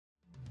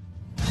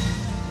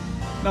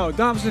Nou,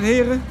 dames en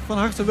heren, van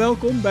harte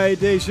welkom bij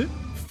deze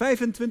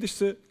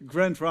 25e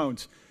Grand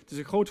Round. Het is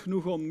een groot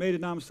genoegen om mede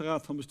namens de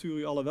Raad van Bestuur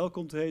u allen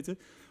welkom te heten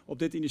op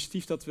dit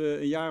initiatief dat we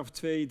een jaar of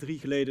 2, 3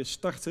 geleden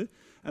starten.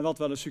 En wat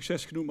wel een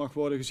succes genoemd mag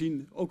worden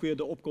gezien ook weer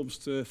de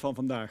opkomst van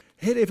vandaag.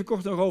 Heel even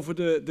kort nog over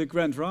de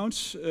Grand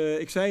Rounds.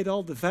 Ik zei het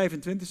al, de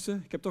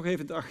 25e. Ik heb toch even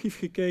het archief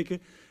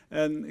gekeken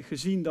en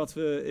gezien dat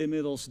we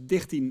inmiddels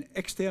 13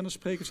 externe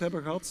sprekers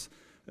hebben gehad.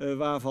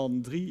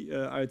 Waarvan 3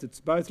 uit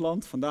het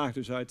buitenland, vandaag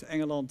dus uit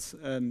Engeland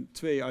en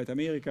 2 uit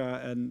Amerika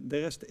en de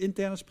rest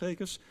interne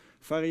sprekers.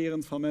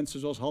 Variërend van mensen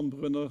zoals Han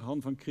Brunner,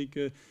 Han van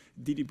Krieken,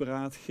 Didi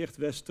Braat, Geert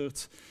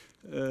Westert,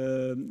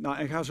 nou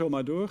en ga zo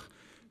maar door.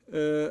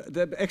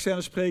 De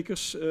externe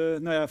sprekers,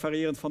 nou ja,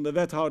 variërend van de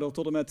wethouder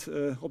tot en met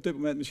op dit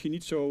moment misschien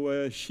niet zo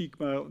chic,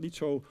 maar niet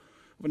zo, of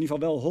in ieder geval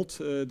wel hot,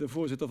 de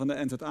voorzitter van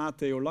de NZA,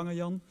 Theo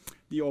Langejan,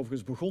 die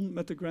overigens begon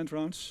met de Grand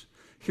Rounds.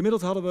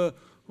 Gemiddeld hadden we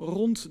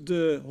rond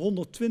de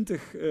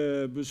 120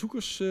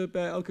 bezoekers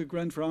bij elke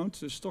Grand Round.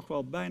 Dus toch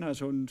wel bijna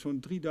zo'n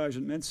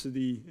 3000 mensen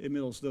die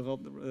inmiddels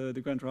de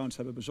Grand Rounds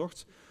hebben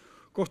bezocht.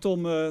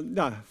 Kortom,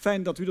 ja,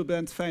 fijn dat u er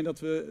bent. Fijn dat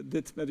we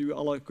dit met u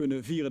allen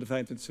kunnen vieren, de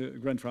 25e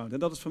Grand Round. En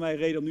dat is voor mij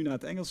reden om nu naar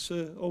het Engels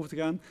over te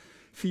gaan.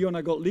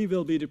 Fiona Godlee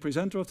will be the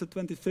presenter of the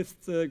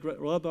 25th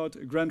Radboud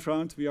Grand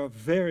Round. We are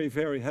very,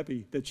 very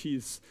happy that she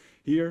is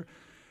here.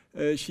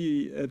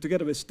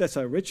 Together with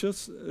Tessa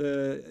Richards,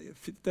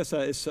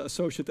 Tessa is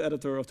Associate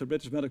Editor of the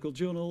British Medical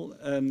Journal,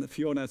 and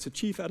Fiona is the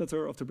Chief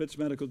Editor of the British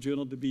Medical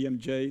Journal, the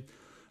BMJ,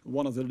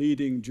 one of the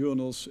leading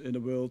journals in the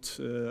world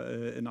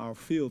in our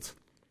field.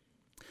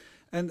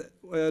 And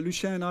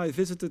Lucien and I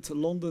visited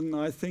London,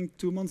 I think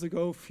 2 months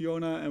ago,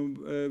 Fiona, and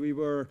we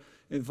were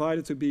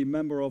invited to be a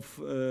member of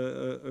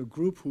a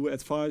group who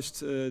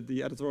advised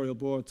the editorial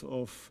board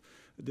of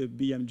the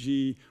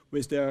BMG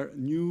with their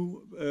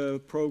new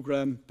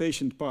program,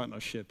 Patient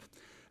Partnership.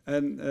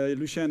 And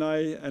Lucien and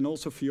I, and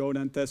also Fiona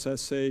and Tessa,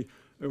 say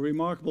a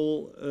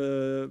remarkable,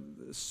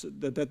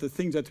 that the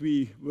things that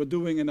we were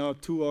doing in our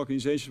 2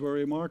 organizations were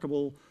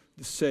remarkable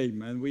the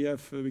same. And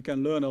we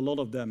can learn a lot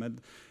of them,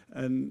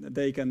 and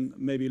they can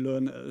maybe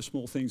learn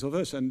small things of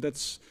us. And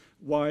that's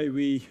why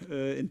we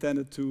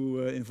intended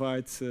to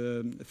invite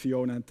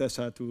Fiona and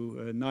Tessa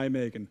to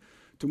Nijmegen.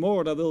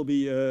 Tomorrow there will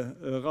be a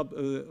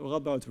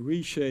Radboud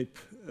Reshape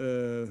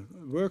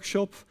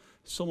workshop.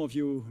 Some of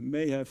you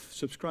may have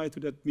subscribed to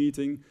that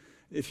meeting.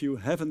 If you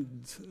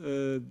haven't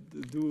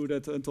done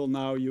that until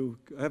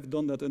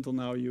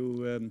now,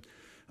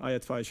 I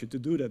advise you to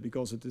do that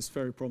because it is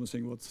very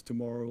promising what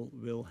tomorrow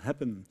will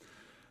happen.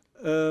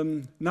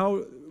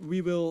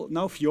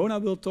 Now Fiona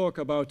will talk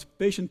about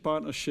patient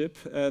partnership,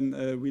 and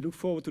we look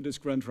forward to this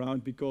Grand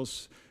Round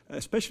because,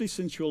 especially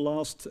since your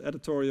last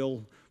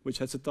editorial, which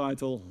has the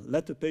title,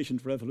 Let the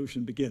Patient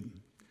Revolution Begin.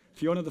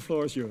 Fiona, the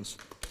floor is yours.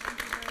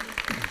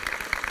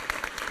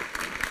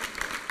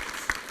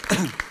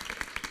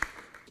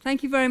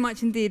 Thank you very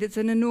much indeed. It's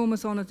an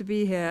enormous honour to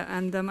be here,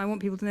 and I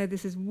want people to know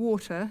this is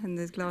water in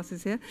these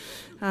glasses here,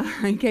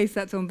 in case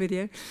that's on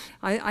video.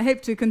 I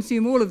hope to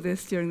consume all of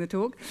this during the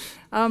talk.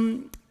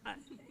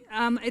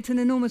 It's an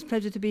enormous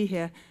pleasure to be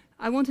here.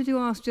 I wanted to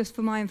ask just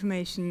for my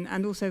information,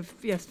 and also,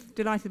 yes,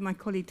 delighted my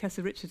colleague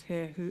Tessa Richards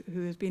here,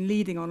 who has been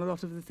leading on a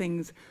lot of the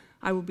things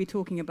I will be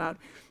talking about.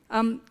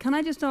 Can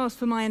I just ask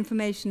for my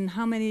information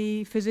how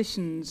many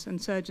physicians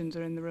and surgeons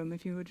are in the room,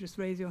 if you would just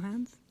raise your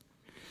hands?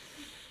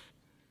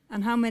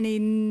 And how many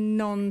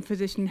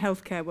non-physician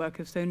healthcare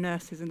workers, so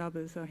nurses and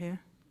others, are here?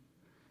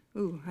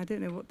 Ooh, I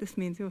don't know what this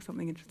means. You're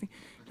something interesting.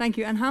 Thank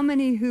you. And how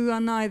many who are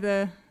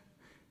neither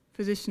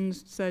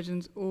physicians,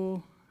 surgeons,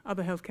 or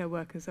other healthcare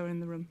workers are in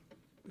the room?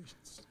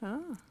 Patients.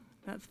 Ah,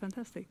 that's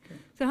fantastic. Okay.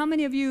 So how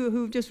many of you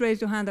who've just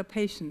raised your hand are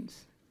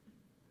patients?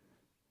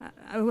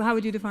 How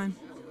would you define?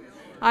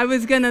 I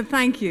was going to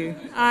thank you.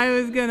 I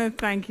was going to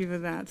thank you for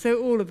that.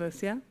 So all of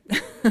us, yeah?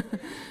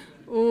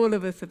 All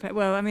of us are,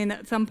 well, I mean,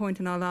 at some point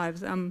in our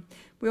lives,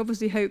 we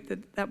obviously hope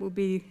that will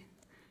be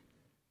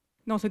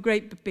not a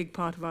great big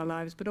part of our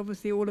lives, but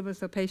obviously all of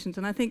us are patients.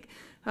 And I think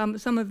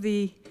some of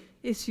the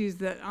issues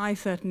that I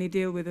certainly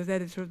deal with as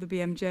editor of the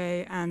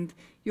BMJ and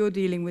you're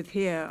dealing with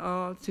here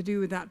are to do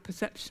with that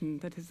perception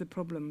that is the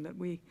problem, that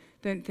we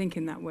don't think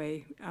in that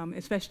way,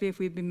 especially if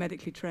we've been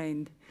medically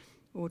trained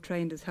or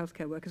trained as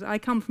healthcare workers. I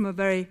come from a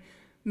very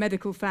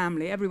medical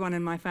family. Everyone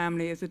in my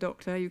family is a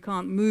doctor. You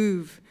can't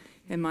move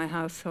in my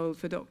household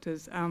for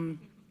doctors.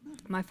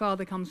 My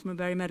father comes from a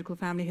very medical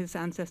family. His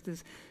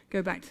ancestors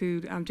go back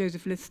to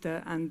Joseph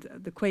Lister, and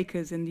the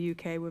Quakers in the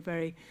UK were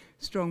very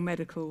strong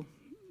medical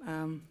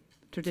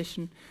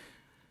tradition.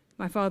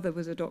 My father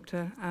was a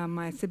doctor.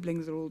 My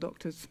siblings are all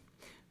doctors,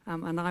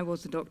 and I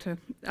was a doctor.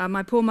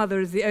 My poor mother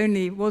was the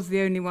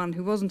only one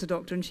who wasn't a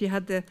doctor, and she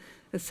had the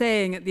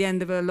saying at the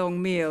end of a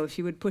long meal.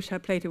 She would push her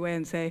plate away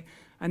and say,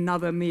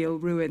 "Another meal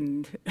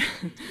ruined,"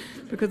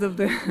 because of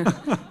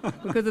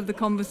the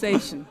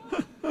conversation.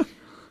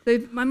 So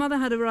my mother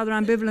had a rather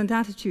ambivalent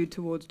attitude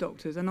towards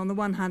doctors, and on the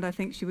one hand, I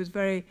think she was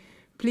very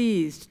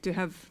pleased to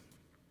have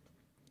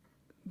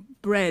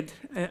bred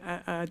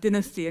a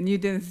dynasty, a new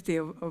dynasty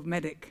of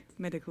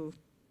medical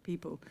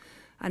people.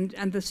 And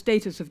the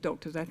status of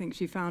doctors, I think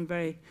she found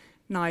very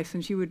nice,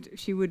 and she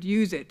would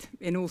use it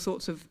in all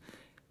sorts of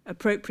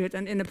appropriate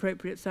and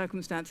inappropriate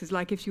circumstances,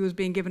 like if she was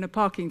being given a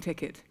parking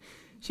ticket.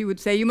 She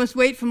would say, "You must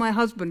wait for my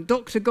husband,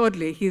 Dr.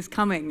 Godlee, he is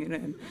coming," you know,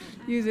 and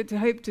use it to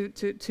hope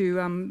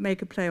to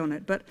make a play on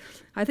it. But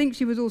I think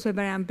she was also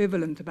very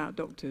ambivalent about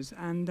doctors,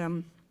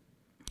 and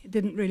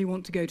didn't really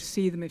want to go to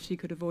see them if she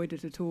could avoid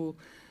it at all.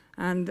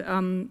 And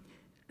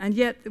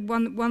yet,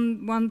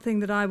 one thing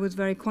that I was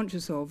very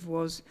conscious of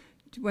was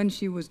when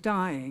she was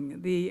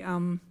dying, the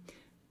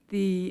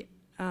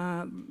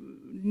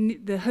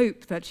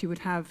hope that she would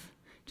have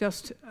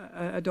just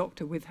a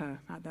doctor with her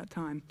at that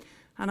time.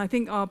 And I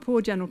think our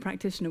poor general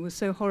practitioner was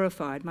so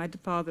horrified. My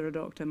father, a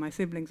doctor, my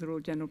siblings are all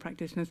general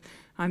practitioners.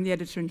 I'm the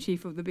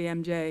editor-in-chief of the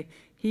BMJ.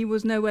 He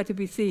was nowhere to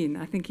be seen.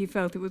 I think he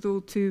felt it was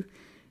all too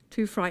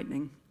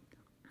frightening.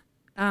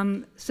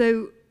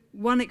 So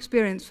one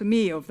experience for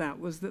me of that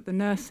was that the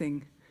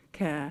nursing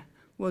care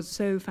was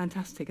so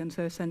fantastic and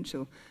so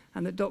essential,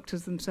 and that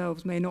doctors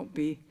themselves may not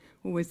be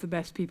always the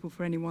best people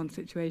for any one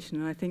situation.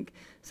 And I think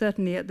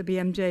certainly at the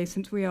BMJ,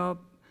 since we are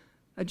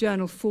a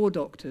journal for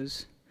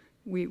doctors,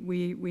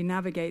 we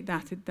navigate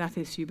that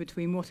issue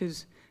between what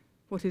is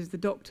the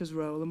doctor's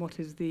role and what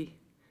is the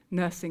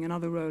nursing and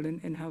other role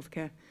in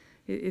healthcare.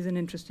 It is an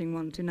interesting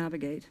one to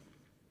navigate.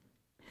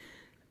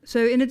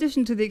 So in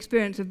addition to the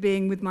experience of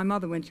being with my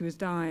mother when she was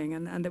dying,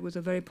 and it was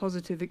a very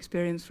positive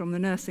experience from the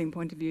nursing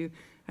point of view,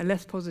 a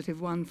less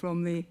positive one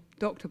from the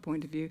doctor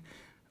point of view,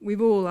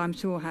 we've all, I'm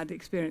sure, had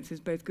experiences,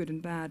 both good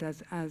and bad,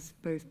 as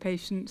both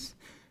patients,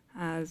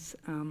 as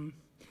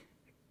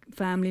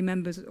family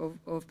members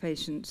of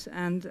patients.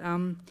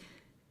 And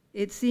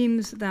it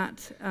seems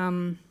that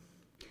a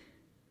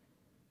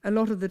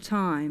lot of the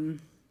time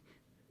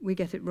we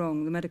get it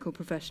wrong, the medical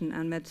profession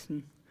and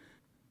medicine.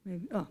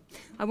 Maybe,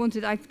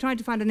 I tried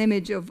to find an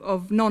image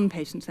of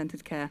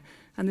non-patient-centered care,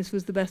 and this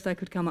was the best I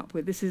could come up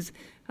with. This is,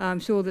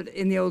 I'm sure that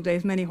in the old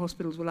days many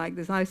hospitals were like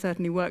this. I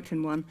certainly worked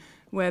in one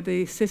where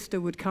the sister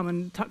would come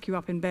and tuck you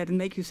up in bed and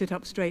make you sit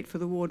up straight for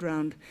the ward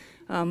round,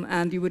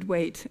 and you would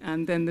wait,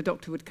 and then the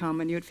doctor would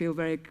come, and you would feel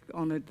very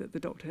honoured that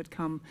the doctor had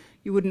come.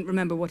 You wouldn't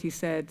remember what he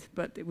said,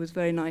 but it was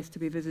very nice to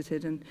be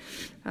visited, and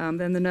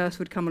then the nurse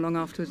would come along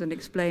afterwards and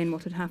explain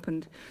what had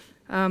happened.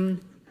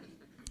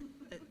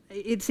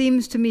 It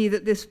seems to me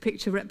that this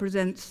picture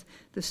represents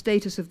the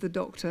status of the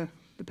doctor.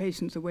 The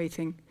patients are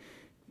waiting,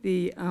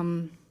 the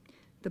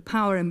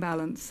power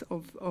imbalance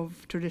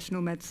of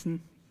traditional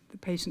medicine. The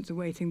patients are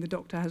waiting. The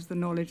doctor has the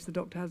knowledge. The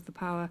doctor has the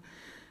power.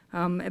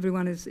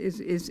 Everyone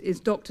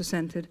is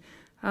doctor-centered,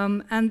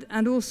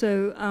 and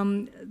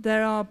also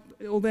there are,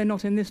 although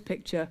not in this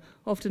picture,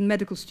 often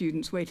medical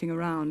students waiting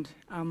around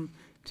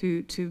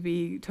to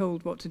be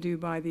told what to do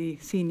by the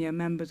senior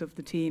members of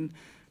the team,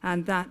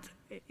 and that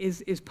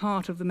is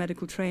part of the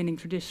medical training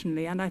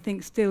traditionally, and I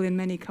think still in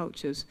many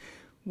cultures,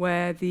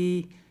 where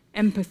the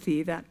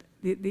empathy that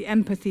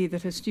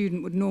a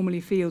student would normally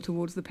feel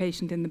towards the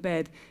patient in the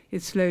bed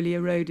is slowly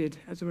eroded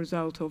as a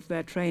result of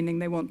their training.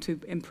 They want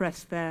to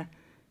impress their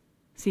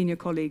senior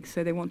colleagues,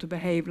 so they want to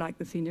behave like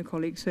the senior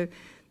colleagues.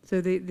 So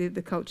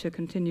the culture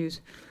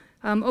continues.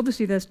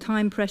 Obviously, there's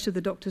time pressure.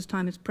 The doctor's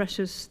time is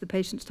precious. The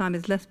patient's time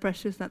is less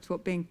precious. That's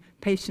what being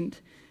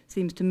patient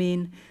seems to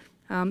mean.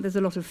 There's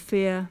a lot of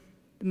fear.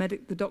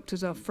 The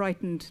doctors are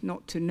frightened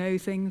not to know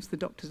things. The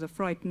doctors are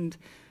frightened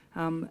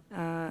to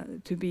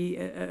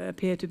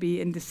appear to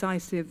be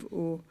indecisive,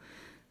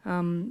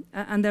 and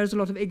there's a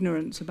lot of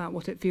ignorance about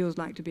what it feels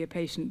like to be a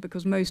patient,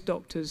 because most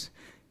doctors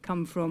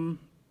come from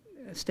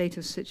a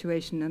status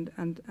situation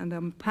and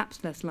are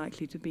perhaps less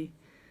likely to be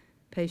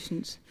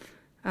patients.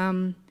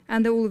 And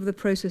all of the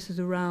processes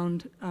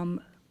around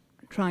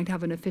trying to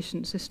have an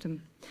efficient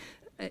system.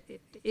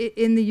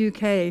 In the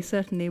UK,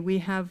 certainly, we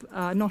have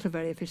not a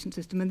very efficient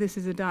system, and this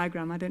is a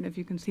diagram, I don't know if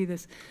you can see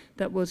this,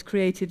 that was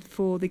created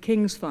for the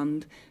King's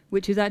Fund,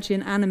 which is actually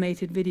an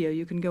animated video.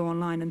 You can go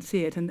online and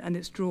see it, and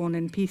it's drawn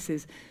in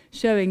pieces,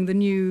 showing the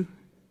new,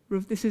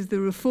 this is the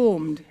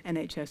reformed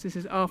NHS, this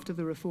is after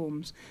the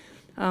reforms.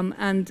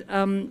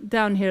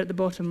 Down here at the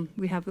bottom,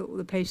 we have all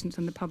the patients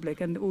and the public,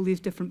 and all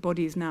these different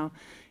bodies now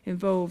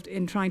involved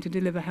in trying to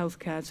deliver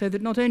healthcare, so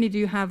that not only do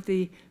you have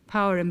the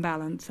power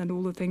imbalance and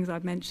all the things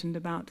I've mentioned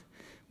about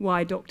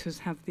why doctors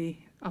have the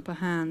upper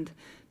hand,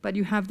 but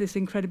you have this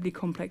incredibly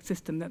complex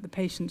system that the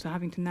patients are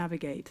having to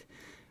navigate,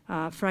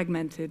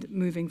 fragmented,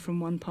 moving from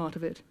one part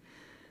of it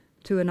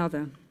to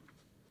another.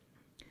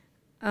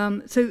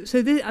 So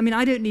this, I mean,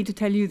 I don't need to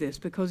tell you this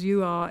because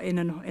you are in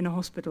a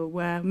hospital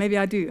where, maybe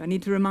I do, I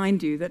need to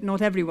remind you that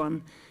not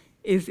everyone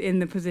is in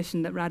the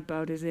position that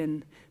Radboud is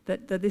in,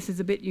 that this is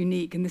a bit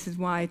unique, and this is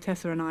why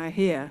Tessa and I are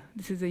here.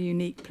 This is a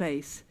unique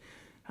place.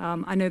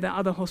 I know there are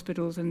other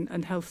hospitals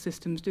and health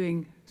systems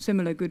doing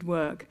similar good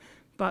work,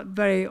 but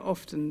very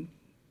often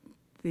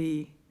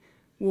the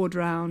ward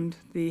round,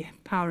 the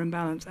power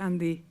imbalance, and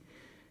the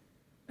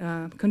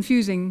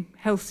confusing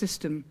health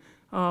system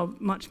are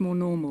much more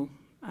normal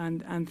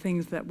and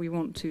things that we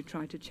want to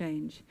try to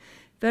change.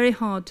 Very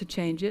hard to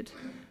change it.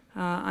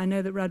 I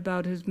know that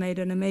Radboud has made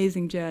an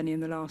amazing journey in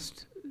the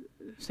last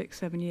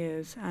 6-7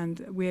 years,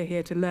 and we're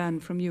here to learn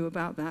from you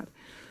about that.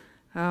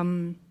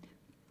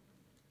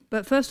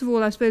 But first of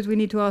all, I suppose we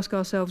need to ask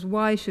ourselves,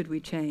 why should we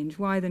change?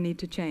 Why the need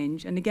to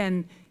change? And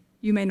again,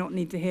 you may not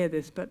need to hear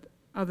this, but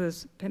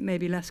others may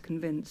be less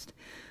convinced.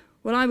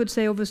 Well, I would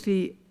say,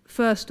 obviously,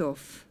 first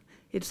off,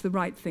 it's the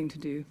right thing to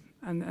do.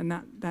 And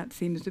that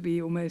seems to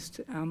be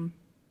almost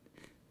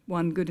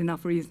one good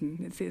enough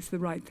reason. It's the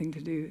right thing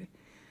to do.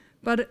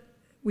 But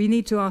we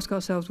need to ask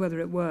ourselves whether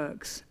it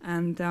works.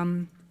 And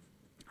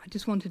I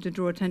just wanted to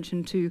draw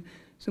attention to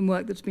some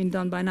work that's been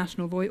done by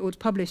National Voice, or it's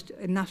published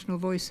in National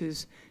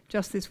Voices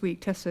just this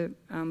week. Tessa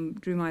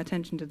drew my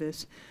attention to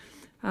this.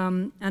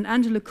 And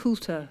Angela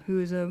Coulter, who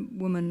is a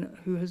woman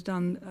who has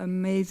done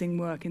amazing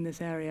work in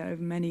this area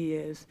over many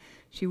years.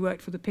 She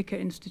worked for the Picker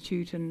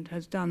Institute and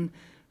has done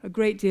a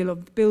great deal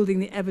of building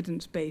the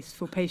evidence base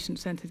for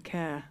patient-centered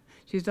care.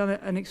 She's done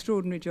an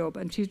extraordinary job,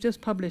 and she's just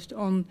published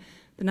on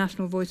the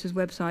National Voices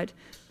website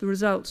the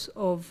results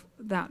of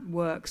that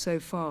work so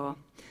far.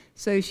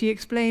 So she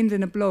explained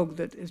in a blog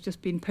that has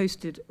just been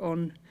posted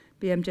on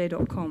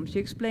bmj.com, she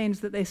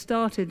explains that they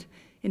started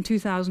in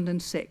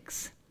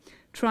 2006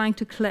 trying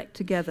to collect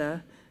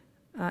together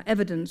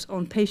evidence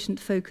on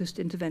patient-focused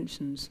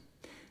interventions.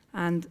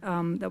 And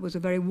that was a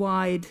very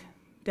wide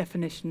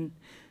definition.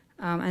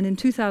 And in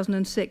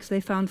 2006, they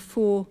found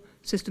 4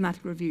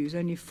 systematic reviews,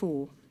 only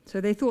 4. So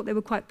they thought they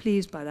were quite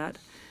pleased by that.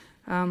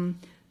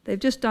 They've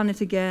just done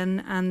it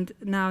again, and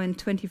now in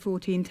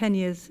 2014,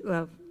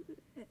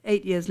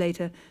 8 years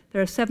later,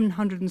 there are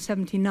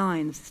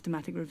 779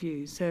 systematic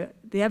reviews. So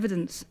the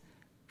evidence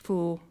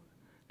for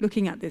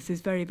looking at this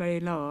is very, very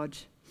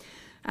large.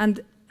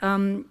 And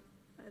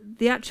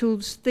the actual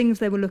things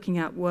they were looking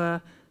at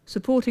were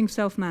supporting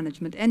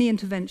self-management, any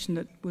intervention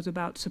that was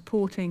about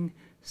supporting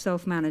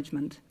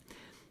self-management,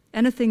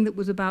 anything that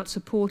was about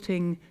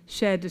supporting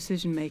shared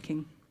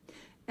decision-making,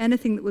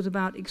 anything that was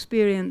about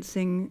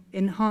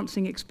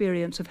enhancing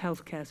experience of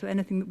healthcare, so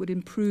anything that would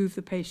improve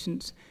the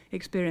patient's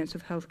experience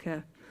of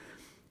healthcare,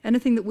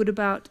 anything that was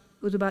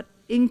about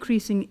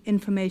increasing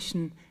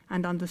information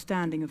and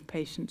understanding of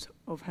patients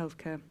of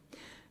healthcare,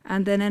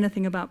 and then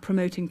anything about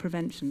promoting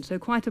prevention. So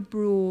quite a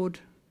broad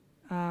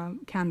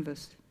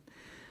canvas.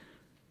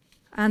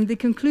 And the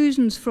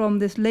conclusions from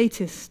this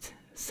latest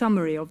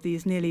summary of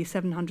these nearly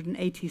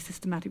 780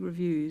 systematic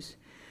reviews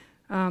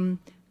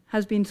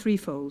has been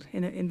threefold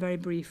in very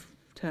brief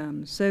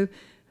terms. So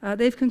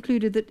they've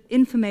concluded that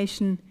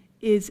information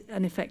is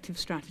an effective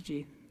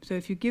strategy. So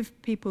if you give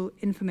people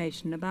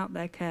information about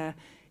their care,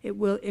 it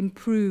will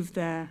improve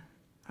their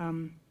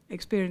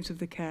experience of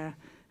the care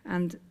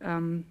and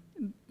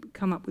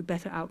come up with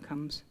better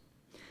outcomes.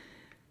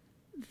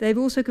 They've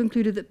also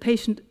concluded that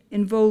patient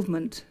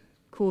involvement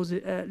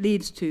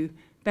leads to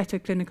better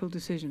clinical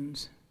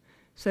decisions.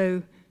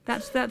 So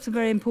that's a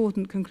very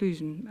important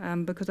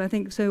conclusion, because I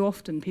think so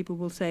often people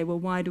will say, well,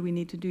 why do we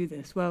need to do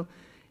this? Well,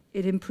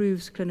 it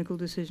improves clinical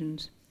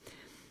decisions.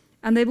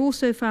 And they've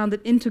also found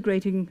that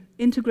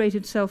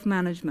integrated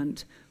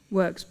self-management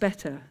works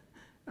better.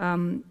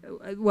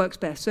 Works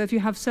best. So if you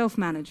have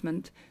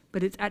self-management,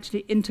 but it's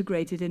actually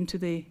integrated into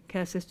the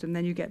care system,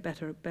 then you get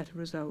better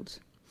results.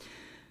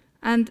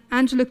 And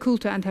Angela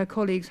Coulter and her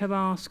colleagues have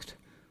asked,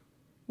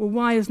 well,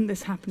 why isn't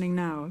this happening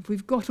now? If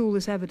we've got all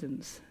this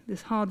evidence,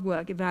 this hard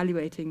work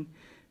evaluating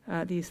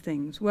these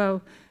things.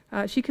 Well,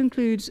 she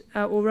concludes,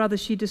 or rather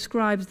she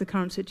describes the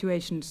current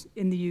situations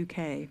in the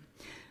UK.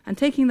 And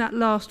taking that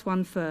last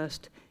one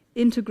first,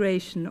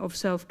 integration of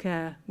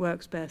self-care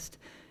works best.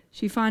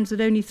 She finds that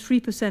only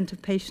 3%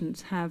 of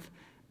patients have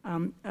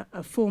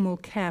a formal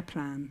care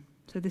plan.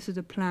 So this is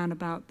a plan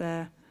about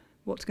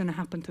what's going to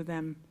happen to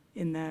them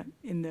in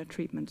their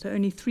treatment. So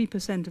only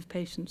 3% of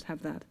patients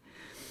have that.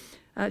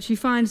 She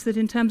finds that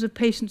in terms of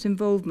patients'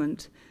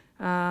 involvement,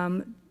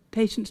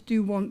 patients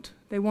want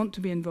to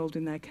be involved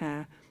in their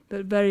care,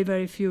 but very,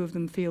 very few of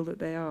them feel that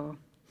they are.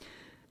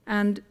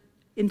 And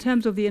in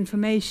terms of the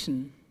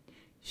information,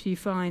 she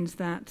finds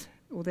that,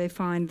 or they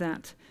find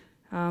that,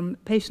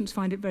 patients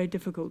find it very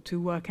difficult to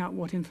work out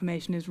what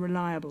information is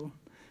reliable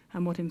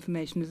and what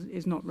information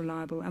is not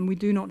reliable. And we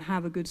do not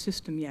have a good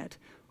system yet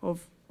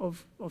of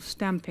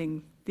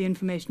stamping the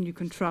information you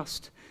can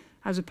trust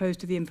as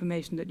opposed to the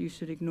information that you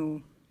should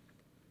ignore.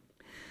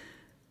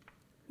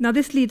 Now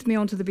this leads me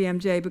on to the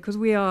BMJ, because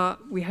we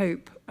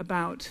hope,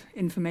 about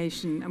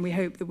information, and we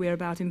hope that we're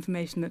about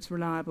information that's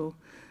reliable.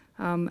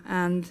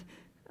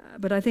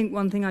 But I think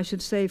one thing I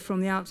should say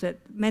from the outset,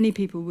 many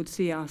people would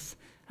see us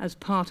as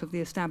part of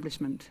the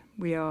establishment.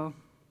 We are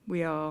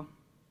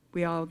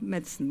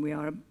medicine. We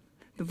are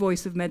the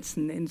voice of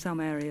medicine in some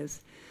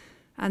areas.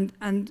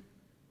 And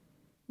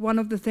one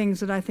of the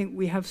things that I think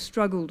we have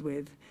struggled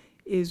with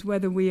is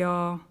whether we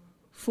are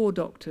for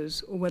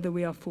doctors or whether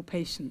we are for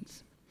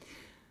patients.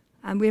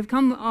 And we have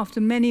come after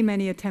many,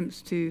 many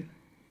attempts to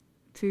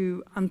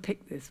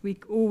unpick this. We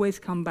always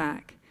come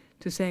back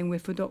to saying we're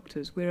for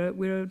doctors. We're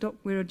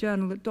a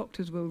journal that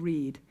doctors will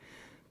read.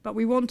 But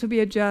we want to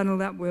be a journal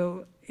that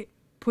will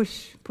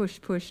push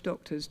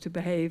doctors to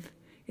behave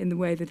in the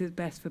way that is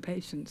best for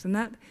patients. And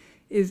that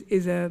is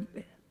an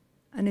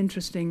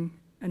interesting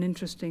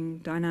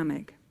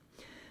dynamic.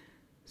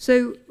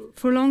 So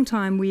for a long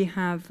time we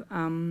have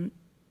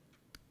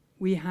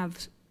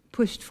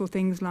pushed for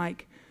things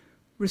like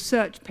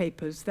research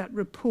papers that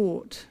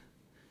report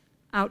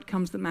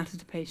outcomes that matter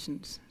to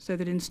patients, so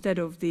that instead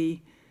of the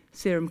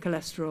serum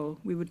cholesterol,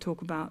 we would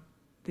talk about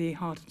the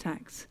heart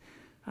attacks.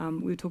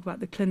 We would talk about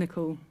the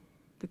clinical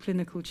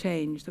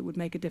change that would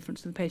make a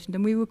difference to the patient.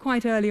 And we were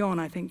quite early on,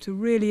 I think, to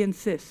really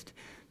insist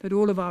that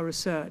all of our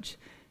research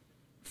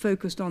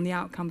focused on the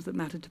outcomes that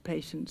mattered to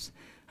patients.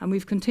 And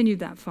we've continued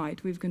that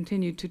fight. We've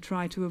continued to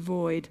try to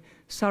avoid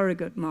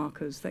surrogate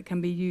markers that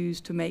can be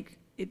used to make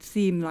it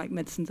seem like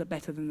medicines are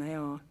better than they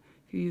are.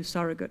 If you use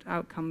surrogate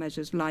outcome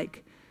measures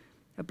like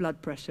a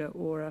blood pressure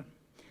or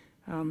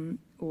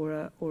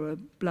a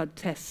blood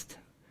test,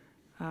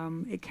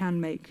 it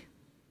can make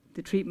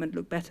the treatment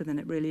look better than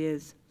it really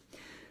is.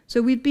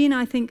 So we've been,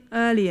 I think,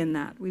 early in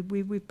that.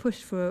 We've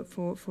pushed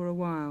for a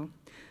while.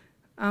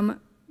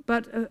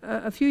 But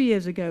a few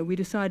years ago, we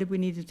decided we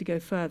needed to go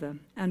further,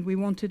 and we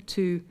wanted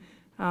to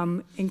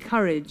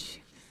encourage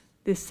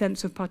this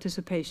sense of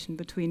participation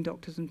between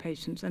doctors and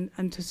patients,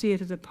 and to see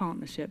it as a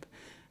partnership.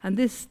 And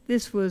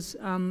this was,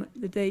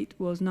 the date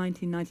was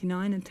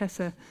 1999, and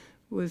Tessa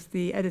was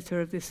the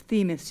editor of this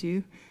theme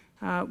issue,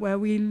 where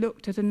we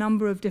looked at a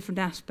number of different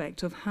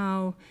aspects of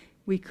how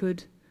we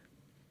could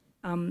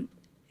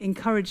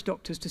encourage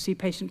doctors to see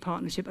patient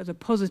partnership as a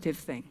positive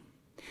thing.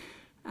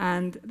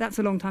 And that's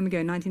a long time ago,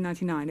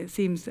 1999. It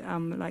seems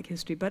like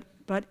history, but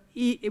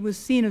it was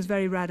seen as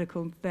very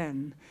radical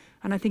then.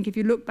 And I think if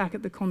you look back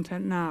at the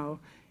content now,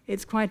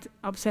 it's quite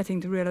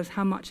upsetting to realize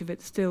how much of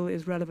it still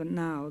is relevant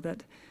now,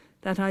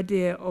 that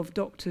idea of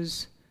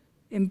doctors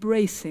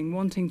embracing,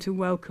 wanting to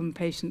welcome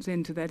patients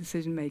into their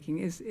decision-making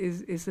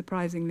is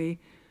surprisingly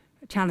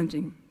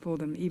challenging for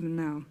them, even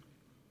now.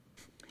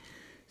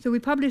 So we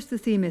published the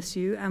theme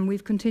issue, and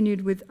we've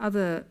continued with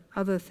other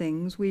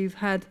things. We've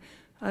had,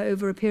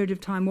 over a period of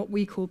time, what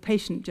we call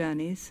patient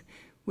journeys,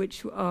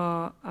 which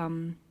are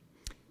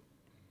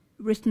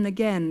written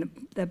again,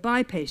 they're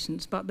by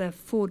patients, but they're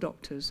for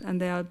doctors, and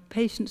they are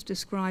patients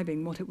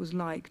describing what it was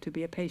like to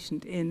be a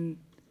patient in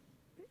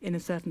a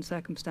certain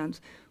circumstance,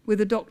 with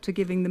a doctor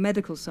giving the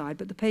medical side,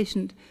 but the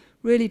patient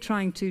really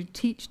trying to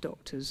teach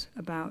doctors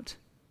about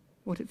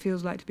what it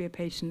feels like to be a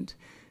patient,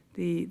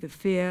 the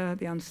fear,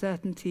 the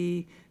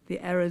uncertainty, the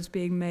errors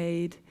being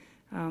made,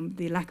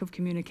 the lack of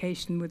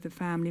communication with the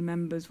family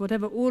members,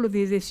 whatever, all of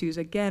these issues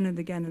again and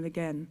again and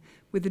again,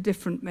 with a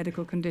different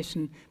medical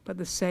condition, but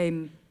the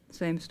same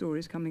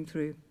stories coming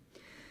through.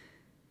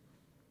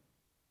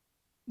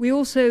 We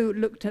also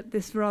looked at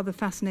this rather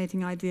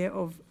fascinating idea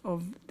of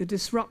the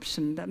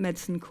disruption that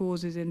medicine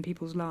causes in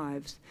people's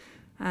lives.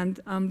 And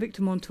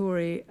Victor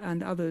Montori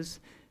and others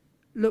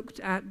looked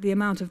at the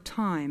amount of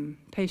time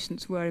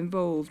patients were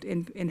involved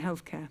in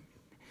healthcare.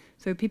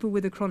 So people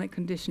with a chronic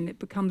condition, it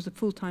becomes a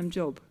full-time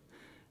job,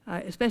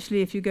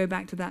 especially if you go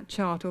back to that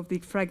chart of the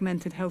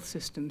fragmented health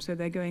system. So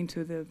they're going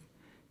to the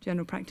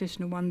general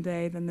practitioner one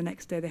day, then the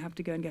next day they have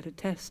to go and get a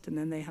test, and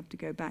then they have to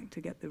go back to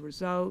get the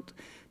result,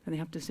 then they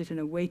have to sit in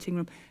a waiting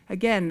room.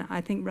 Again, I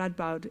think,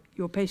 Radboud,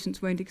 your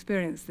patients won't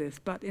experience this,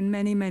 but in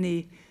many,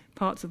 many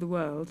parts of the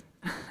world,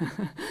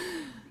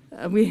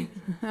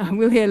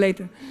 we'll hear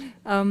later,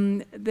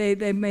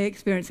 they may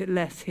experience it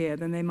less here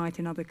than they might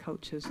in other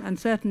cultures. And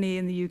certainly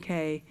in the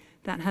UK,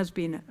 that has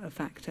been a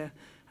factor.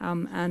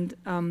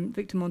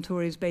 Victor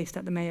Montori is based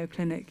at the Mayo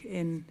Clinic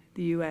in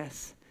the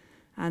US.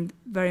 And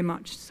very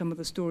much some of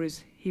the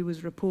stories he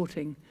was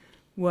reporting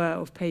were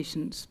of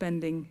patients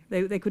spending,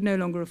 they could no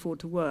longer afford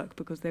to work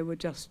because they were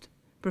just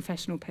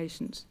professional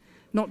patients.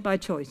 Not by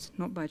choice,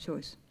 not by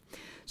choice.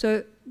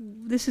 So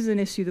this is an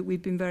issue that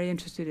we've been very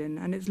interested in,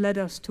 and it's led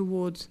us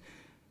towards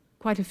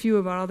quite a few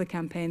of our other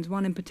campaigns.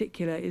 One in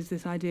particular is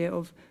this idea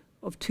of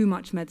too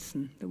much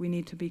medicine, that we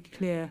need to be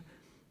clear.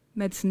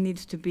 Medicine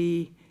needs to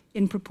be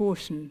in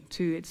proportion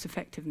to its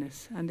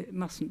effectiveness, and it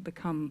mustn't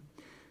become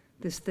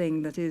this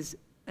thing that is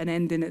an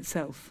end in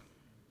itself.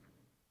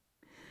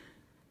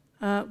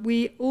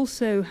 We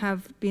also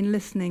have been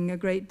listening a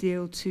great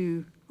deal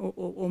to,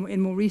 or in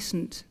more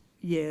recent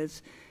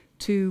years,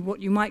 to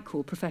what you might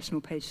call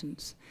professional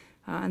patients.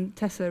 And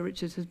Tessa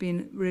Richards has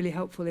been really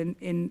helpful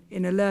in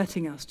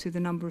alerting us to the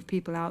number of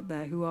people out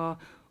there who are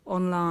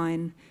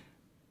online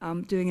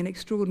doing an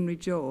extraordinary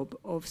job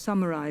of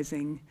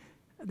summarizing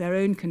their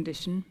own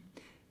condition,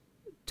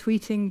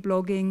 tweeting,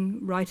 blogging,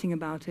 writing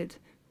about it,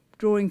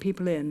 drawing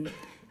people in.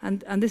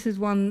 And this is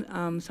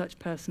one such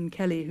person,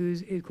 Kelly,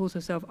 who calls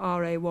herself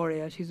RA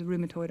Warrior. She's a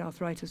rheumatoid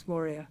arthritis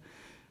warrior.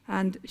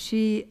 And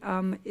she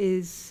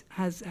has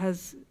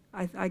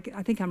I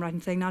think I'm right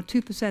in saying now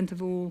 2%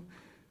 of all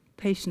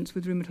patients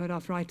with rheumatoid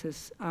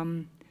arthritis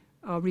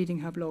are reading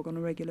her blog on a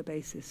regular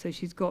basis. So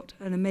she's got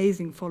an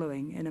amazing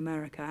following in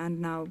America and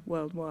now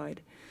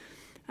worldwide.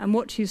 And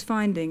what she's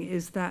finding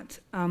is that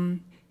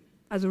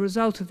as a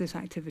result of this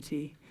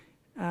activity,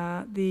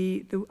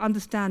 the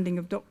understanding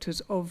of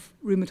doctors of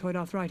rheumatoid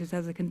arthritis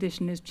as a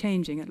condition is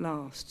changing at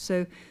last.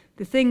 So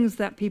the things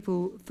that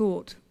people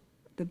thought,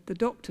 the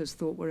doctors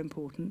thought were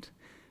important,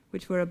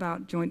 which were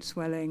about joint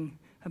swelling,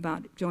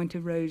 about joint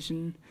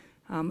erosion,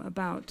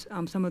 about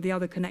some of the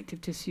other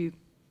connective tissue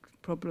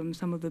problems,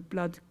 some of the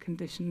blood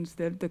conditions,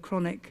 the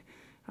chronic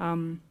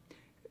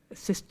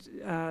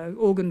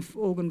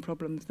organ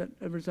problems that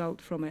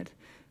result from it,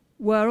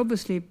 were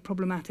obviously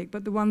problematic.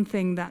 But the one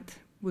thing that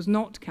was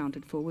not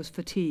counted for was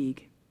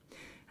fatigue.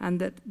 And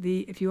that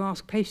if you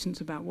ask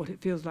patients about what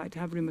it feels like to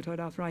have rheumatoid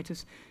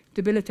arthritis,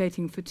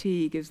 debilitating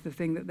fatigue is the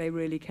thing that they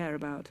really care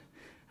about.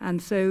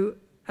 And so,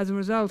 as a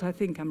result, I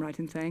think I'm right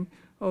in saying,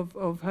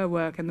 of her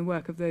work and the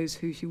work of those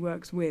who she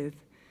works with,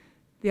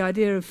 the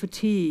idea of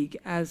fatigue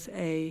as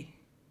a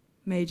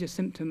major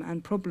symptom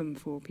and problem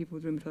for people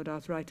with rheumatoid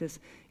arthritis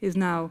is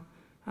now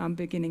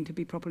beginning to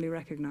be properly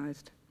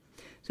recognized.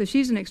 So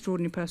she's an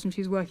extraordinary person.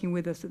 She's working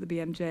with us at the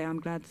BMJ, I'm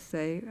glad to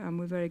say.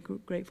 We're very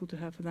grateful to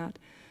her for that.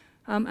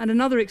 And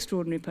another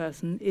extraordinary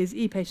person is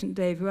e-patient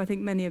Dave, who I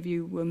think many of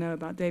you will know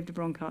about, Dave de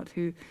Bronkart,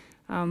 who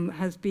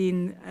has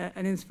been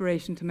an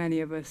inspiration to many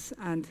of us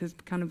and has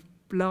kind of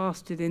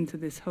blasted into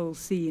this whole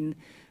scene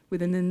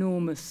with an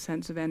enormous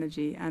sense of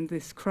energy and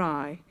this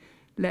cry,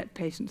 let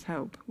patients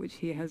help, which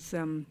he has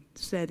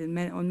said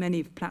on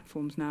many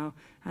platforms now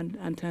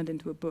and turned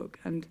into a book.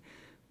 And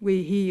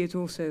he is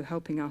also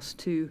helping us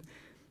to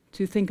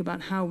think about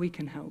how we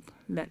can help,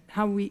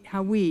 how we,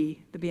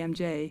 the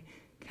BMJ,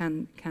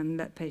 can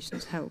let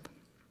patients help.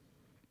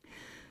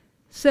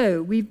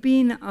 So we've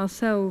been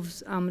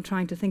ourselves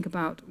trying to think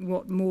about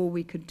what more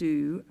we could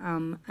do,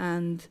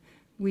 and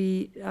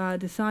we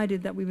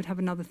decided that we would have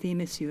another theme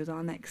issue as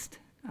our next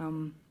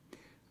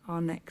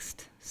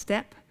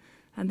step.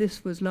 And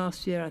this was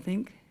last year, I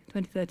think,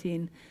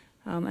 2013.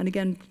 And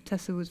again,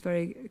 Tessa was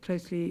very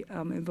closely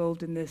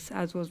involved in this,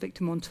 as was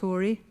Victor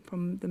Montori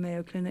from the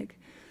Mayo Clinic,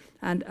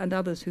 and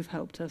others who've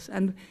helped us.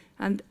 And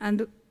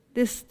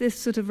this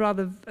sort of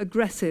rather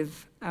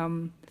aggressive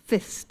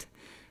fist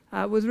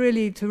was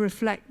really to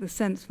reflect the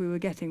sense we were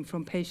getting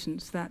from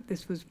patients that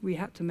we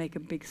had to make a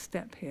big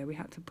step here. We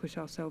had to push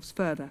ourselves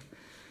further.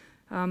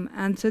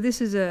 And so this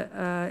is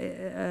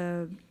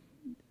an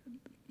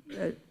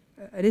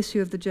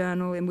issue of the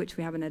journal in which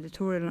we have an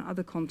editorial and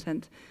other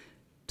content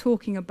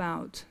talking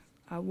about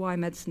why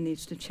medicine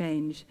needs to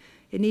change.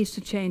 It needs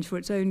to change for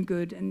its own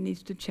good, and it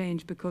needs to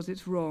change because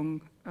it's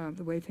wrong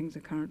the way things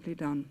are currently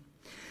done.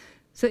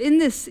 So in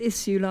this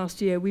issue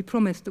last year, we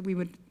promised that we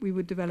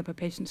would develop a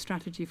patient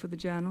strategy for the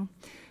journal.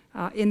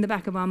 In the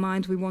back of our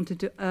minds, we wanted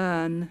to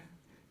earn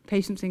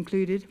patients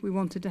included. We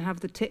wanted to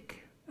have the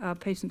tick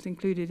patients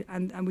included,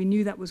 and we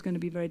knew that was going to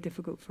be very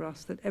difficult for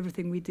us, that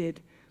everything we did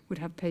would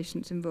have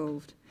patients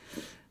involved.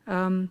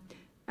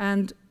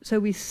 And so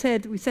we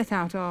set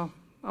out our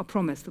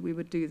promise that we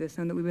would do this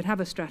and that we would have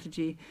a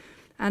strategy.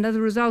 And as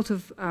a result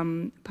of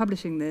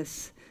publishing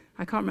this,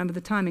 I can't remember the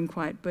timing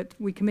quite, but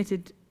we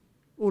committed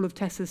all of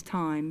Tessa's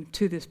time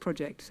to this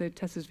project. So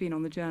Tessa's been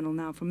on the journal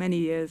now for many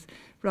years,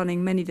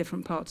 running many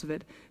different parts of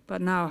it,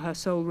 but now her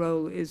sole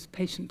role is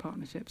patient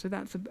partnership. So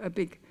that's a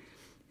big,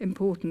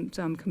 important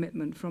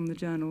commitment from the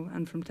journal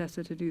and from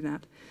Tessa to do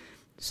that.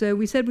 So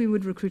we said we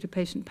would recruit a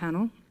patient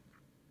panel,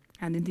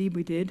 and indeed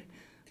we did.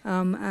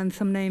 And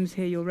some names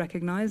here you'll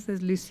recognize.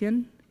 There's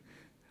Lucien.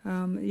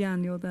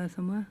 Jan, you're there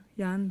somewhere.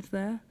 Jan's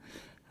there.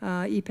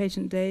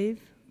 E-patient Dave.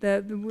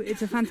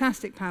 It's a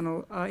fantastic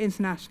panel,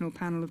 international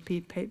panel of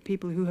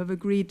people who have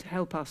agreed to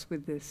help us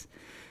with this.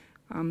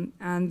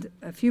 And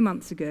a few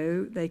months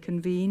ago, they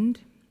convened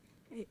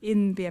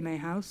in BMA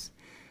House,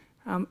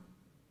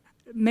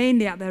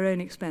 mainly at their own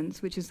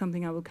expense, which is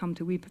something I will come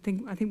to.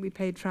 I think we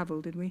paid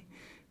travel, did we?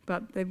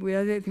 But I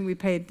don't think we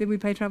paid. Did we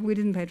pay travel? We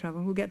didn't pay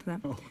travel. We'll get to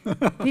that.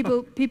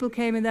 Oh. People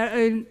came in their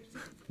own.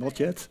 Not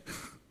yet.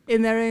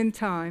 In their own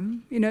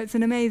time. You know, it's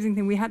an amazing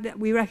thing.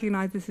 We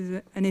recognise this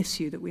is an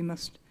issue that we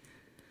must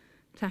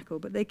tackle.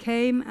 But they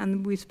came,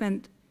 and we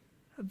spent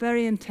a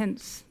very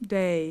intense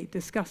day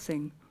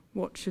discussing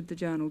what should the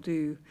journal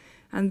do.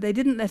 And they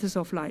didn't let us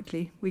off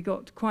lightly. We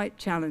got quite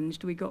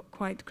challenged. We got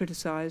quite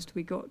criticised.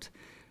 We got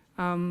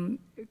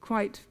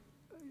quite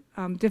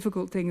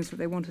difficult things that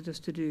they wanted us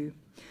to do.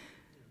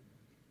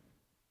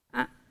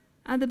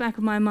 At the back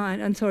of my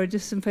mind, and sorry,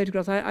 just some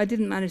photographs. I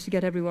didn't manage to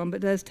get everyone,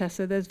 but there's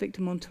Tessa, there's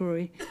Victor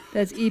Montori,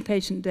 there's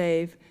e-patient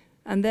Dave,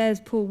 and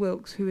there's Paul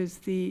Wilkes, who is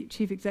the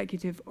chief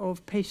executive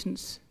of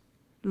Patients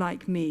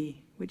Like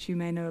Me, which you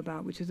may know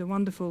about, which is a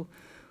wonderful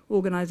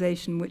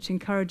organization which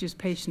encourages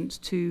patients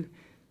to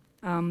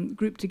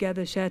group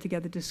together, share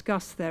together,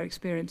 discuss their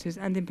experiences,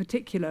 and in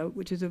particular,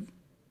 which is a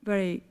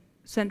very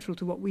central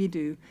to what we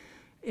do,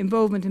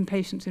 involvement in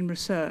patients in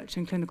research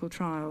and clinical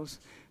trials.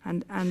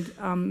 And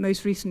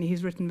most recently,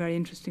 he's written very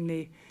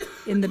interestingly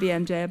in the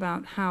BMJ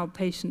about how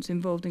patients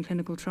involved in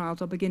clinical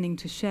trials are beginning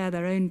to share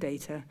their own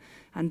data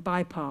and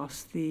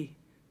bypass the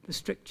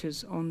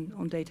strictures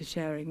on data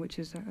sharing, which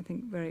is, I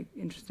think, very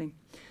interesting.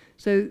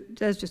 So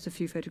there's just a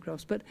few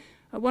photographs. But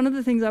one of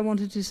the things I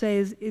wanted to say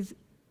is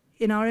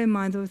in our own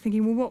minds, I was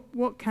thinking, well,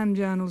 what can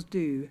journals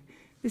do?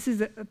 This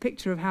is a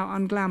picture of how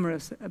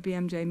unglamorous a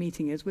BMJ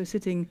meeting is. We're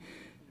sitting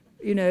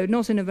you know,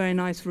 not in a very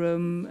nice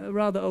room, a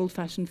rather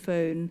old-fashioned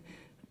phone,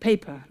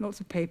 paper, lots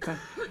of paper,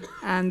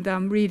 and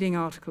reading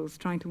articles,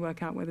 trying to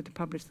work out whether to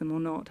publish them or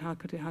not, how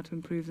to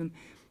improve them.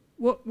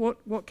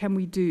 What can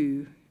we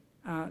do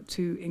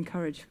to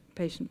encourage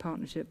patient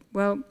partnership?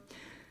 Well,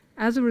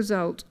 as a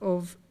result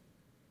of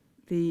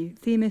the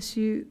theme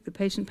issue, the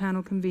patient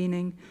panel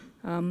convening,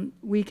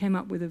 we came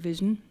up with a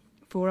vision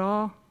for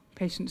our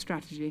patient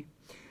strategy.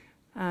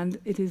 And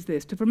it is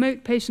this: to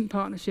promote patient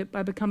partnership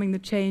by becoming the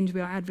change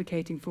we are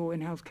advocating for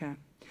in healthcare.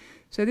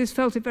 So this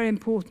felt very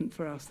important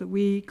for us, that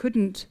we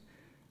couldn't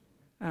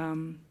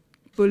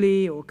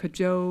bully or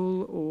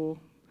cajole or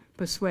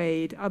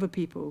persuade other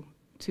people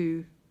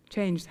to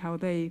change how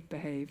they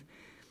behave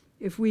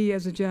if we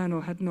as a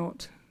journal had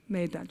not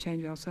made that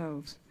change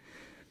ourselves.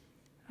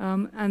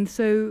 And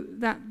so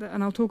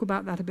and I'll talk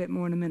about that a bit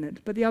more in a minute.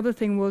 But the other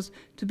thing was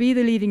to be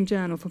the leading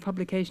journal for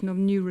publication of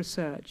new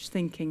research,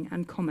 thinking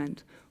and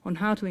comment on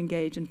how to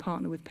engage and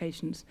partner with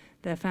patients,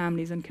 their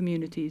families and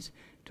communities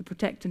to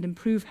protect and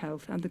improve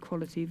health and the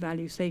quality,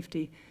 value,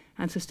 safety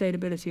and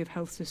sustainability of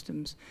health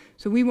systems.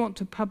 So we want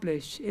to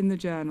publish in the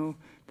journal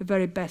the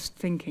very best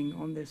thinking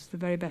on this, the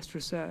very best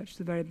research,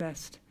 the very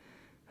best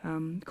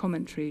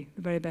commentary,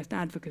 the very best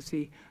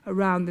advocacy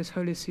around this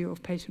whole issue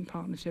of patient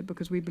partnership,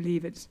 because we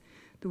believe it's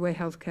the way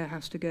healthcare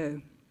has to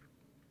go.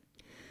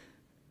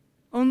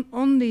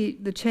 On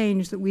the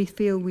change that we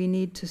feel we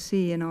need to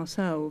see in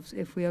ourselves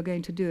if we are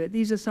going to do it,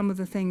 these are some of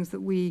the things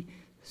that we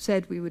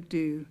said we would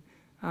do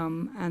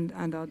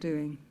and are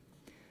doing.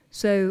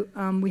 So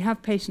we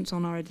have patients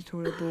on our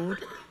editorial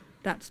board.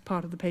 That's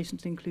part of the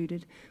patients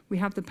included. We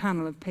have the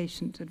panel of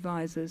patient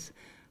advisors.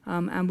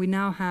 And we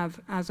now have,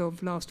 as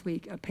of last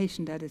week, a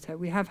patient editor.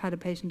 We have had a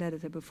patient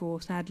editor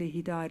before. Sadly,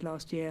 he died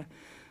last year.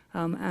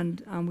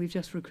 And we've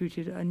just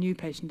recruited a new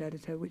patient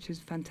editor, which is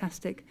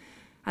fantastic.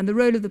 And the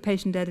role of the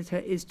patient editor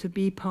is to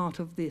be part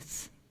of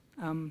this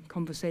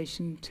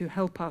conversation, to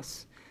help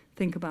us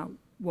think about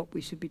what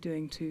we should be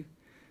doing to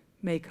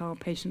make our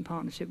patient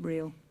partnership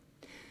real.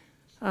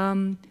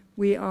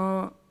 We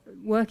are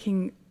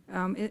working,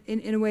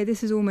 in a way,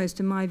 this is almost,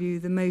 in my view,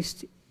 the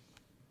most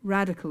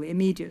radical,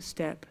 immediate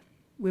step.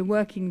 We're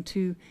working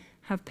to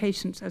have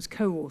patients as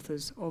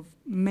co-authors of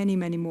many,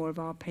 many more of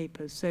our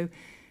papers. So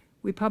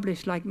we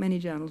publish, like many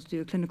journals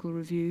do, a clinical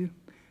review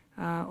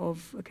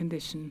of a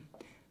condition.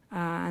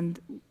 And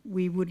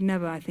we would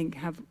never, I think,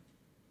 have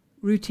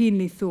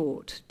routinely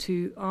thought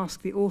to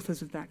ask the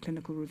authors of that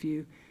clinical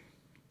review,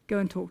 go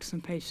and talk to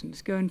some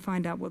patients, go and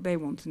find out what they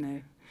want to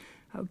know,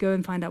 go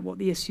and find out what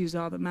the issues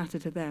are that matter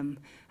to them.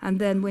 And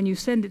then when you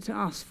send it to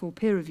us for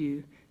peer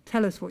review,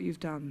 tell us what you've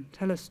done,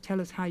 tell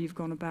us how you've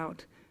gone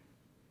about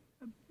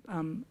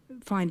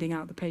finding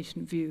out the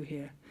patient view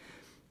here.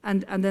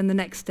 And then the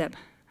next step,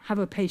 have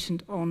a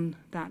patient on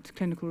that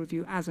clinical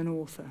review as an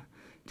author,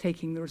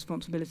 taking the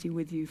responsibility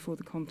with you for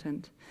the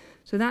content.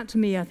 So that, to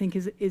me, I think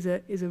is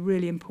a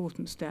really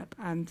important step.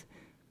 And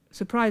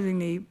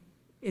surprisingly,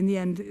 in the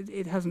end,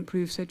 it hasn't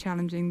proved so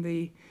challenging.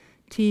 The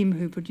team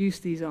who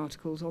produced these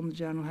articles on the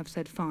journal have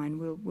said, fine,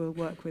 we'll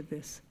work with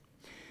this.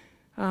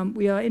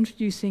 We are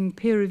introducing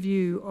peer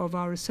review of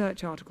our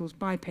research articles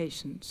by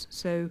patients.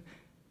 So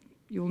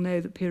you'll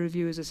know that peer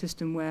review is a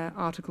system where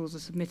articles are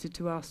submitted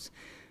to us.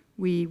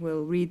 We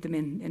will read them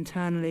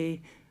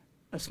internally.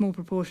 A small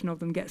proportion of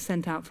them get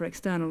sent out for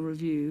external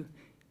review,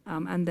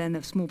 and then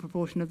a small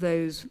proportion of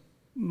those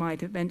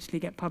might eventually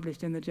get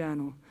published in the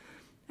journal.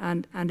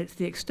 And it's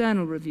the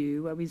external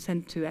review where we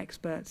send to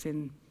experts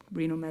in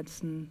renal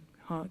medicine,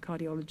 heart,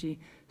 cardiology,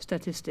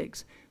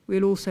 statistics.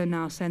 We'll also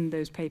now send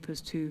those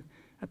papers to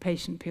a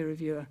patient peer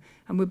reviewer.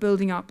 And we're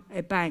building up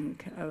a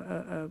bank,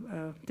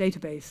 a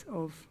database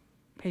of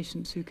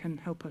patients who can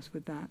help us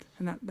with that.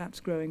 And that's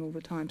growing all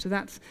the time. So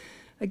that's,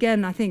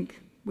 again, I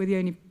think we're the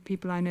only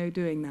people I know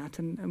doing that.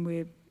 And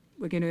we're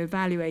going to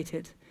evaluate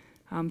it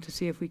to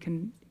see if we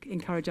can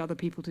encourage other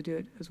people to do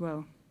it as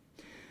well.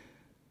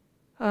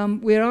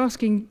 We're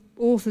asking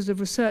authors of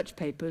research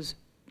papers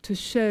to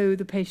show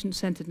the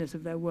patient-centeredness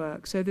of their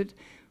work, so that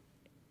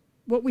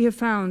what we have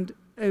found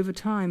over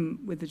time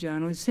with the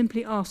journal is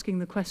simply asking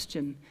the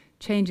question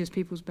changes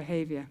people's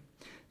behavior.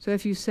 So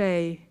if you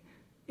say,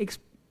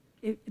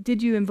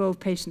 did you involve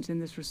patients in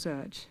this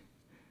research?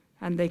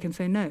 And they can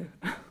say no.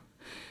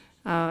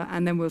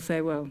 And then we'll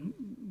say, well,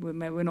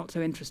 we're not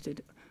so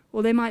interested.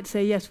 Or they might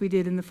say, yes, we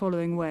did in the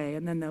following way,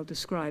 and then they'll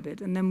describe it.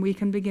 And then we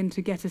can begin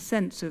to get a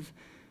sense of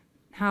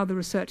how the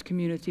research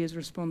community is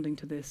responding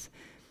to this.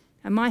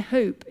 And my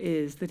hope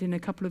is that in a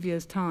couple of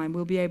years' time,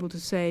 we'll be able to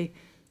say,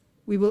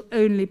 we will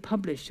only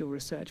publish your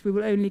research, we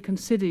will only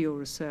consider your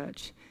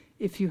research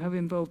if you have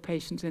involved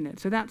patients in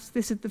it. So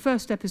the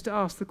first step is to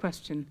ask the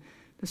question.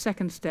 The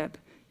second step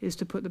is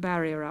to put the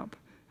barrier up.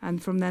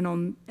 And from then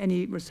on,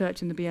 any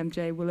research in the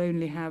BMJ will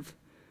only have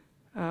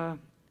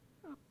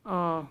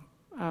our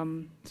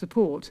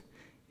support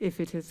if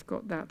it has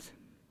got that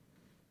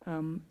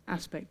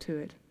aspect to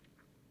it.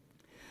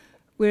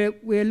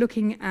 We're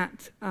looking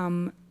at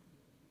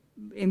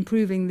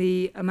improving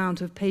the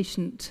amount of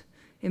patient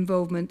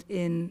involvement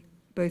in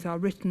both our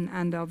written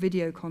and our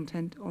video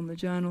content on the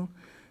journal.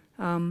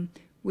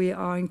 We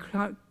are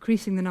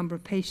increasing the number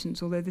of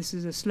patients, although this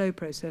is a slow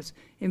process,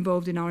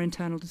 involved in our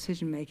internal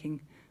decision-making.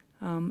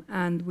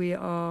 And we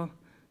are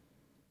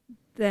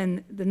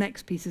then, the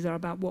next pieces are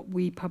about what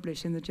we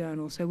publish in the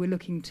journal. So we're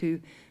looking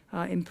to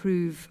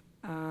improve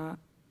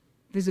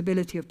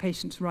visibility of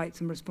patients'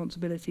 rights and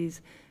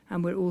responsibilities,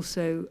 and we're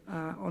also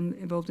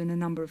involved in a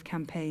number of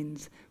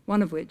campaigns,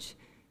 one of which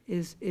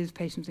is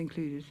Patients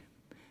Included,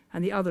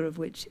 and the other of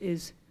which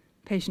is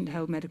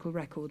patient-held medical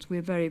records.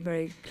 We're very,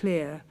 very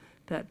clear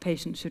that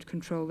patients should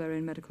control their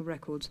own medical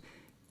records.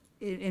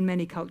 In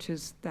many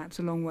cultures, that's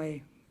a long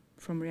way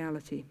from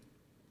reality.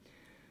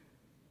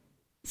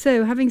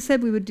 So, having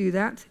said we would do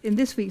that, in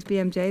this week's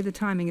BMJ, the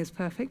timing is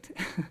perfect.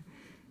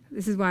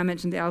 This is why I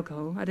mentioned the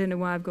alcohol. I don't know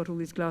why I've got all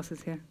these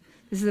glasses here.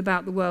 This is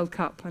about the World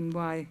Cup and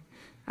why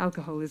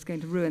alcohol is going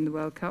to ruin the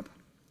World Cup,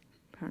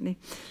 apparently.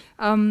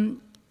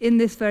 In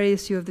this very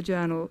issue of the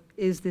journal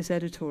is this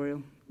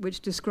editorial,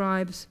 which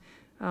describes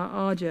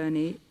our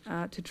journey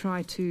to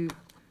try to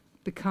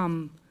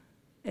become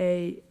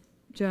a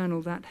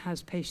journal that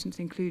has patients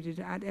included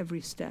at every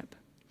step.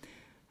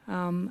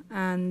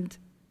 And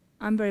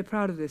I'm very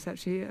proud of this,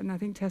 actually, and I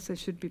think Tessa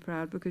should be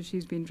proud because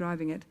she's been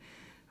driving it.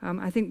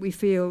 I think we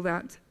feel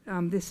that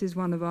this is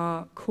one of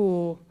our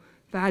core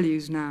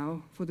values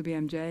now for the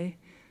BMJ.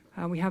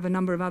 We have a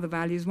number of other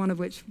values, one of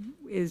which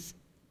is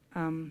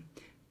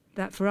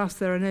that for us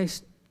there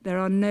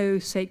are no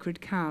sacred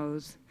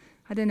cows.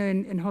 I don't know,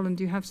 in Holland,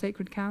 do you have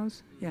sacred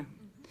cows? Yeah.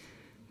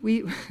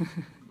 We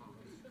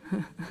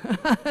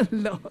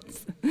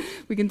lots.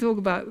 We can talk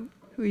about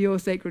who your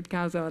sacred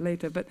cows are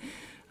later, but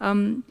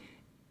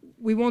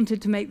we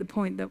wanted to make the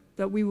point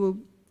that we will,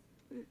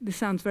 this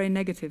sounds very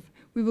negative,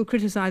 we will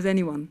criticize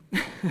anyone.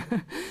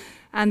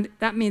 And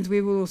that means we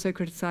will also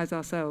criticize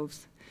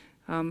ourselves.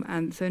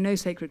 And so no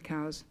sacred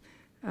cows.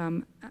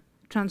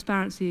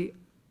 Transparency,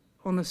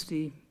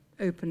 honesty,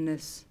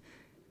 openness,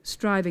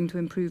 striving to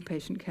improve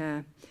patient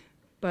care,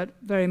 but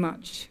very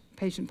much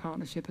patient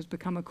partnership has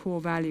become a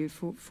core value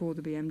for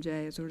the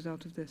BMJ as a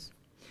result of this.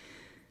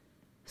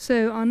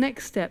 So our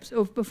next steps,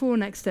 or before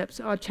next steps,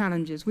 are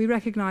challenges. We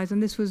recognize,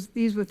 and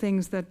these were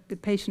things that the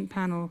patient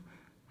panel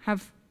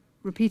have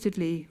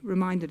repeatedly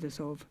reminded us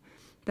of,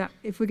 that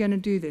if we're going to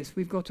do this,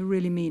 we've got to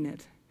really mean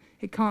it.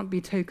 It can't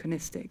be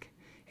tokenistic.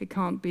 It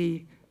can't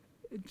be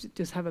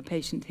just have a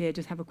patient here,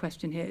 just have a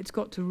question here. It's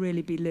got to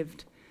really be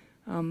lived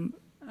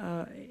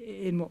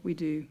in what we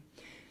do.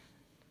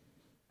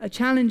 A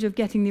challenge of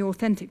getting the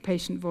authentic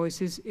patient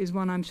voice is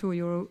one I'm sure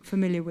you're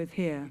familiar with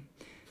here,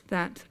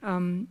 that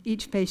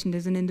each patient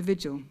is an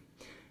individual.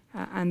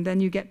 And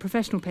then you get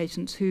professional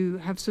patients who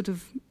have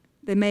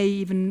they may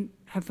even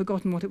have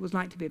forgotten what it was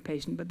like to be a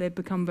patient, but they've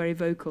become very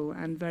vocal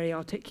and very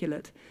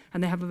articulate,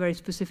 and they have a very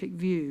specific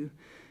view.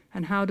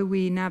 And how do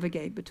we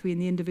navigate between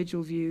the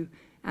individual view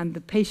and the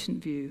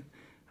patient view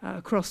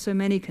across so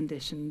many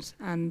conditions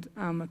and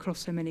across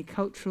so many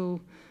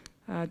cultural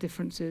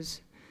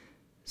differences?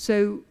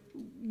 So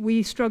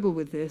we struggle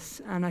with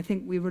this, and I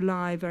think we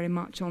rely very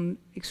much on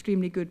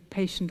extremely good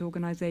patient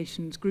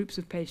organizations, groups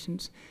of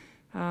patients.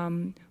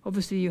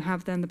 Obviously, you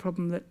have then the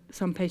problem that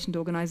some patient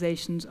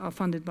organizations are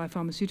funded by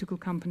pharmaceutical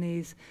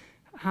companies.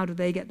 How do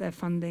they get their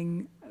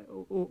funding?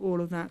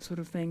 All of that sort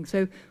of thing.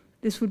 So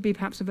this would be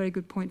perhaps a very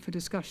good point for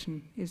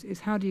discussion, is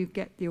how do you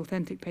get the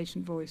authentic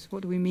patient voice?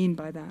 What do we mean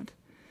by that?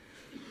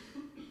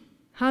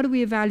 How do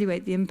we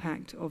evaluate the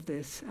impact of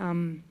this?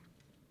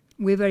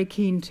 We're very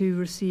keen to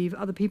receive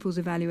other people's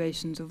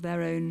evaluations of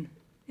their own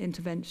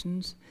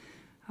interventions,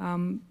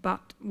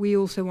 but we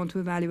also want to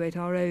evaluate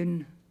our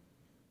own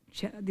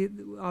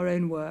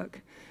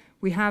work.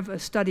 We have a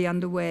study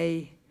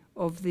underway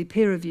of the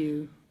peer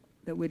review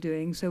that we're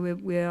doing, so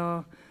we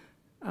are,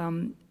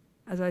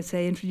 as I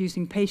say,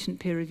 introducing patient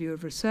peer review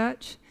of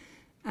research,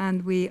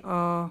 and we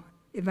are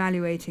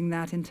evaluating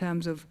that in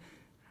terms of,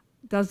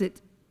 does it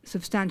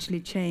substantially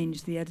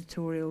change the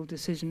editorial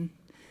decision?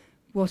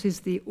 What is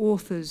the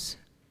author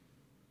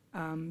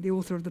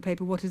of the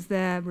paper, what is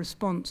their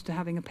response to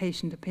having a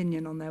patient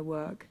opinion on their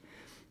work?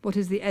 What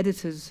is the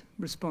editor's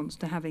response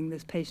to having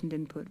this patient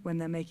input when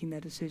they're making their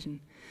decision?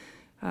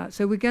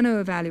 So we're going to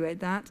evaluate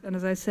that, and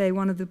as I say,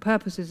 one of the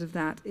purposes of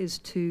that is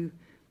to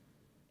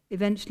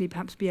eventually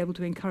perhaps be able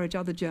to encourage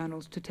other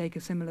journals to take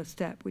a similar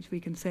step, which we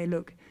can say,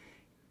 look,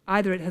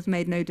 either it has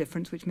made no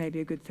difference, which may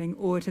be a good thing,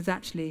 or it has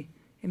actually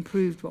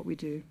improved what we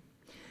do.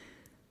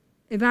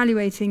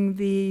 Evaluating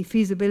the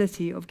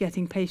feasibility of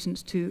getting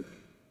patients to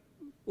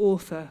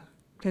author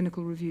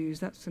clinical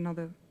reviews, that's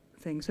another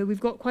thing. So we've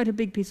got quite a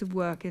big piece of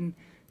work in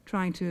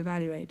trying to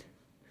evaluate.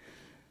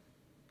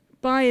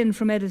 Buy-in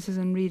from editors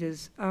and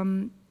readers.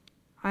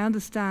 I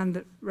understand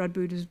that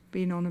Radboud has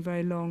been on a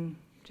very long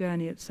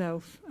journey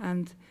itself,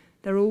 and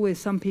there are always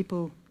some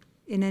people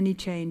in any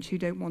change who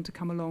don't want to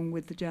come along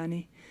with the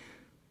journey.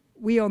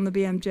 We on the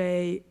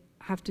BMJ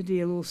have to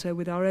deal also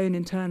with our own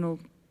internal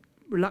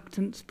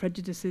reluctance,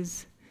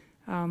 prejudices.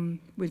 We're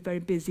very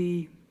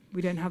busy.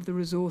 We don't have the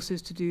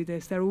resources to do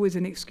this. There's always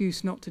an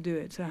excuse not to do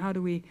it. So how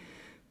do we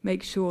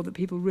make sure that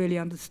people really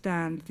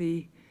understand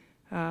the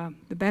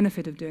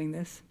benefit of doing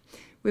this.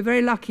 We're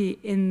very lucky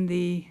in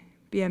the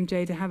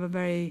BMJ to have a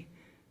very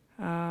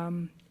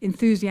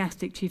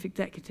enthusiastic chief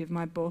executive,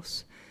 my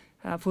boss,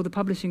 for the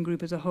publishing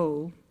group as a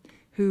whole,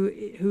 who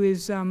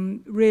is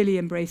really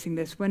embracing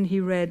this. When he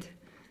read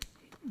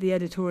the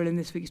editorial in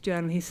this week's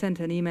journal, he sent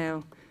an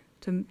email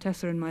to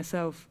Tessa and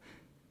myself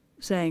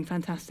saying,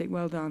 fantastic,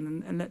 well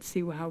done, and let's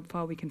see how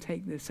far we can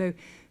take this. So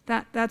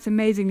that's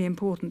amazingly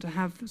important, to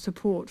have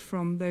support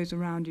from those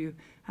around you,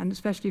 and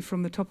especially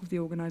from the top of the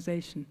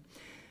organisation.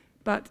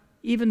 But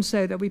even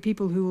so, there'll be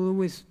people who will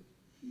always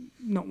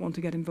not want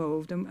to get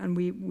involved, and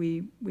we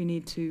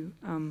need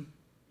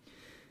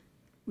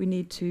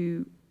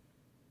to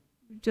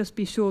just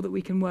be sure that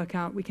we can work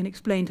out, we can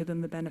explain to them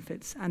the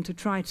benefits, and to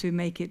try to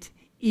make it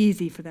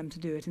easy for them to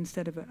do it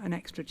instead of an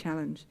extra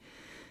challenge.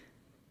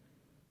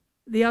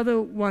 The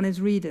other one is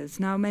readers.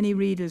 Now, many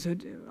readers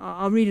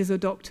are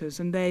doctors,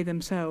 and they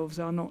themselves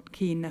are not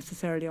keen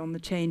necessarily on the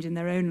change in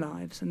their own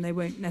lives, and they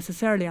won't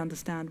necessarily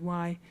understand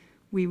why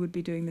we would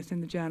be doing this in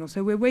the journal.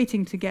 So we're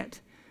waiting to get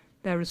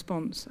their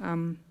response.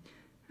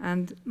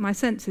 And my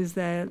sense is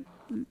there's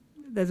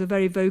a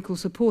very vocal,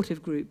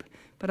 supportive group,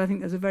 but I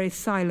think there's a very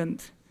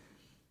silent,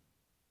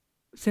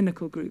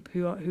 cynical group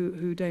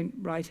who don't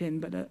write in,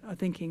 but are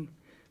thinking,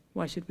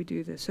 why should we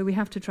do this? So we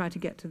have to try to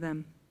get to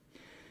them.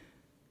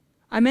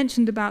 I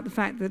mentioned about the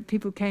fact that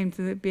people came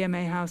to the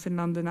BMA house in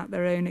London at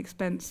their own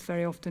expense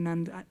very often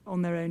and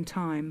on their own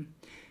time.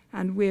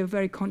 And we're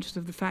very conscious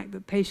of the fact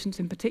that patients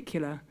in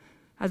particular,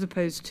 as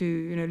opposed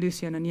to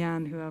Lucien and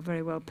Jan, who are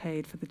very well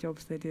paid for the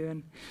jobs they do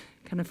and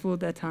can afford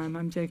their time,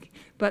 I'm joking.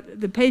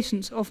 But the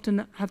patients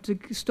often have to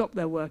stop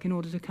their work in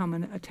order to come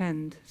and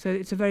attend. So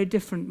it's a very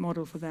different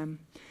model for them.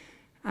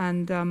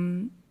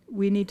 And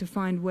we need to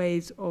find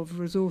ways of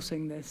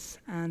resourcing this.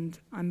 And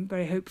I'm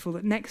very hopeful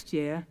that next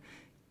year,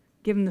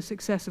 given the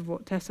success of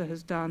what Tessa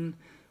has done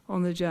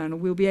on the journal,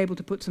 we'll be able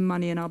to put some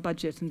money in our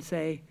budget and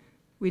say,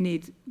 we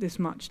need this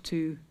much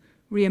to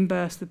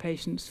reimburse the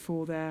patients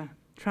for their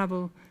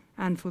travel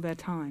and for their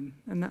time.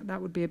 And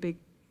that would be a big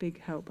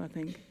help, I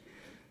think.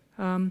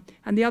 And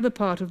the other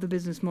part of the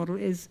business model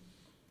is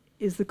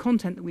the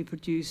content that we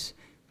produce.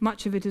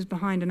 Much of it is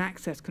behind an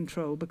access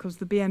control, because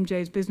the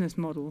BMJ's business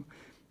model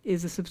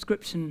is a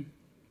subscription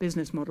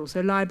business model.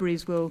 So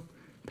libraries will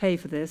pay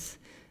for this,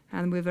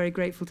 and we're very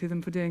grateful to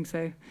them for doing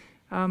so.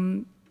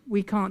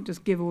 We can't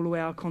just give all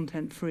away our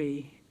content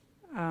free.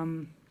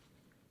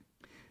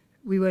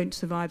 We won't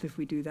survive if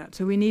we do that.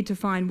 So we need to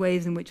find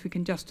ways in which we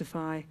can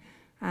justify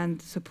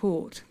and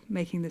support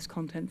making this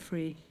content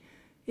free,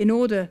 in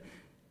order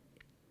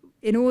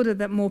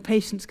that more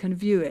patients can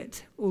view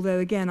it. Although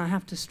again, I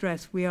have to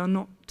stress, we are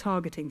not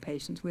targeting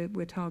patients.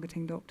 We're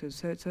targeting doctors.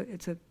 So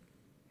it's a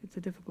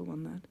difficult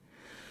one, that.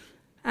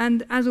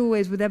 And as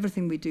always with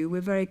everything we do, we're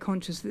very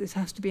conscious that this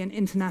has to be an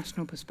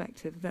international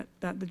perspective, that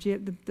the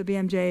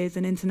BMJ is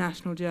an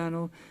international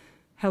journal,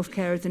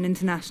 healthcare is an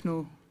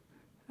international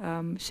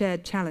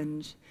shared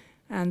challenge.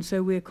 And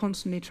so we're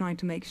constantly trying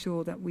to make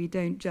sure that we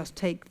don't just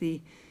take the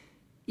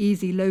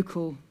easy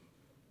local,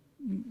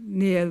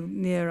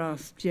 near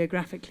us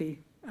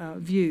geographically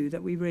view,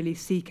 that we really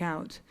seek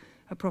out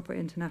a proper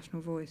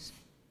international voice.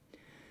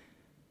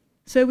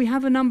 So we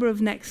have a number of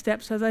next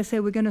steps. As I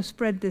say, we're going to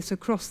spread this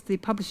across the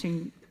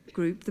publishing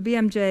group. The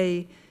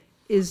BMJ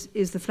is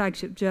the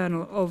flagship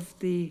journal of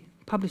the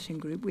publishing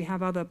group. We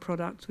have other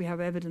products. We have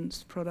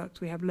evidence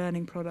products. We have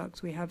learning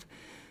products. We have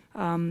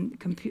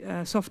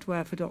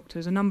software for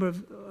doctors. A number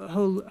of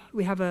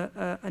we have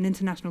an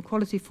international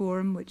quality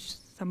forum, which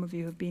some of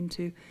you have been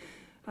to.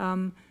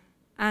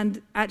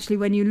 And actually,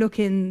 when you look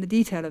in the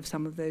detail of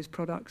some of those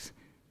products,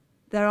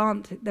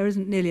 there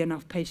isn't nearly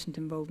enough patient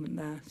involvement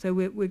there. So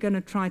we're going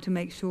to try to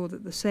make sure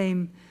that the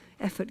same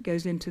effort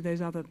goes into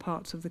those other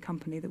parts of the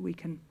company that we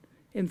can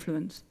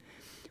influence.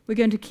 We're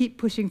going to keep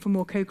pushing for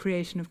more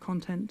co-creation of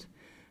content.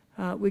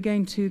 We're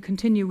going to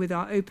continue with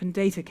our open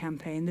data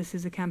campaign. This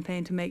is a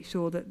campaign to make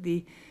sure that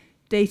the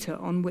data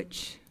on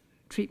which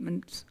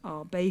treatments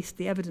are based,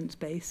 the evidence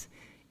base,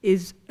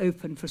 is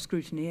open for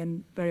scrutiny,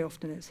 and very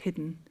often it's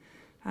hidden.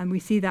 And we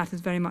see that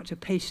as very much a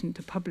patient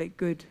to public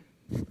good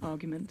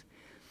argument.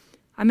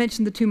 I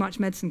mentioned the Too Much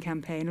Medicine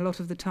campaign. A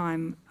lot of the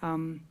time,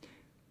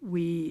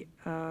 we're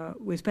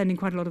spending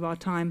quite a lot of our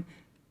time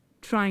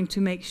trying to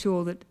make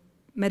sure that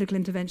medical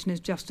intervention is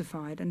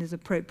justified and is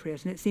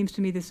appropriate. And it seems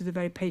to me this is a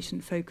very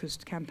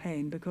patient-focused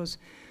campaign, because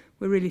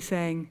we're really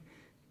saying,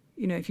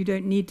 if you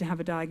don't need to have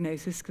a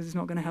diagnosis because it's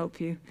not going to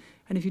help you,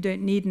 and if you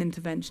don't need an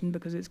intervention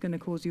because it's going to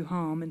cause you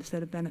harm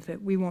instead of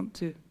benefit, we want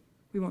to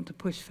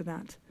push for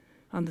that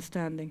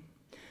understanding.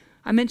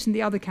 I mentioned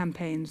the other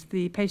campaigns,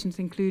 the Patients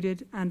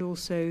Included, and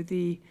also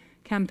the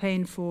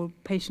campaign for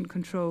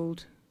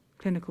patient-controlled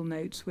clinical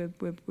notes. We're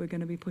going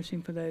to be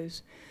pushing for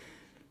those.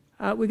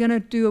 We're going to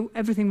do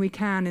everything we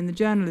can in the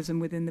journalism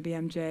within the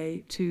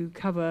BMJ to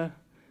cover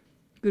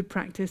good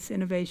practice,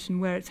 innovation,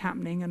 where it's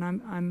happening, and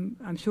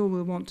I'm sure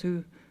we'll want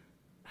to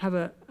have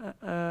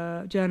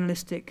a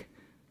journalistic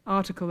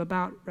article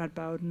about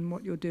Radboud and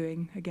what you're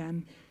doing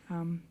again.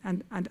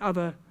 and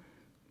other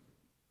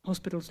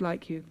hospitals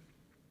like you.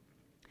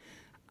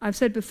 I've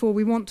said before,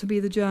 we want to be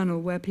the journal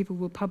where people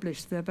will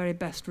publish their very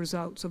best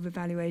results of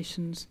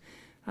evaluations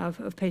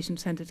of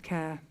patient-centered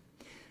care.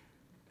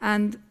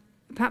 And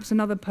perhaps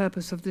another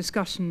purpose of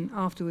discussion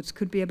afterwards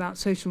could be about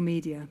social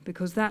media,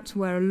 because that's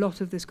where a lot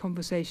of this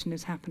conversation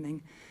is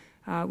happening.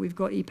 We've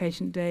got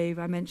ePatient Dave,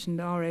 I mentioned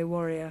RA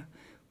Warrior.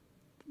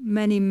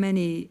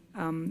 Many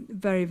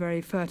very,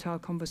 very fertile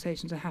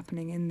conversations are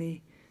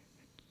happening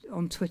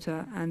on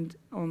Twitter and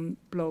on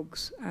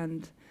blogs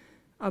and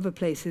other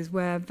places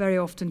where very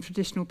often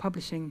traditional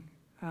publishing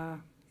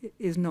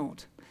is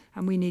not.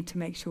 And we need to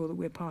make sure that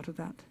we're part of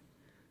that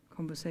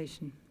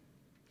conversation.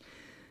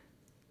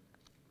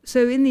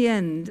 So in the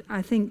end,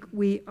 I think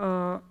we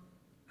are,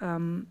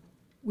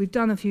 we've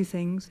done a few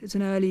things. It's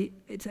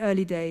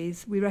early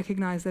days. We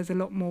recognize there's a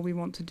lot more we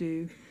want to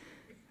do.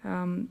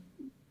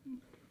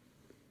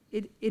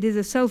 It is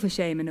a selfish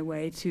aim in a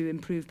way to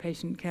improve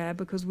patient care,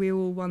 because we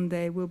all one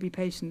day will be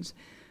patients.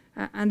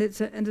 And it's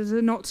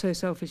a not so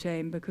selfish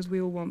aim, because we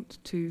all want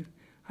to,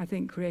 I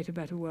think, create a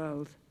better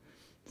world.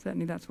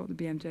 Certainly that's what the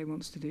BMJ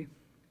wants to do.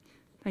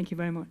 Thank you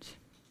very much.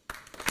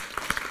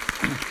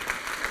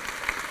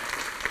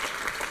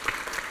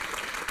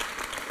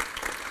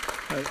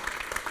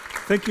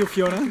 Thank you,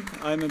 Fiona.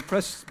 I'm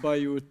impressed by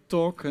your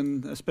talk,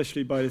 and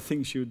especially by the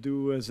things you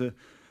do as the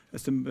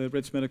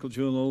British Medical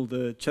Journal,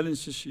 the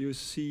challenges you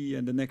see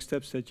and the next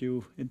steps that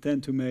you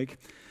intend to make.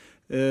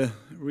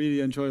 Really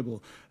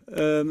enjoyable.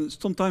 It's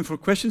time for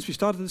questions. We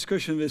started the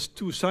discussion with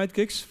two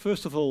sidekicks.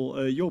 First of all,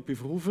 Jopie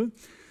Verhoeven,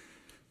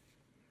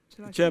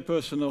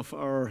 chairperson of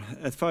our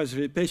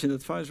patient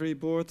advisory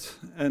board,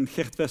 and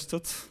Gert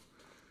Westert,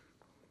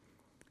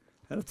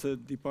 head of the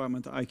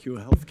department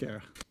IQ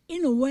Healthcare.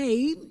 In a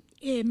way,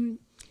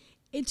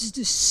 it's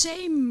the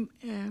same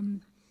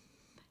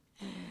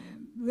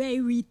way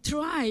we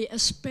try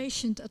as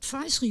patient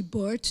advisory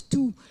board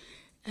to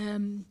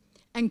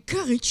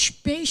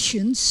encourage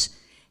patients,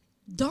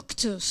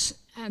 doctors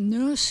and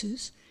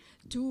nurses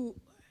to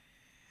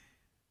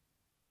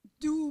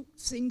do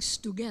things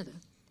together.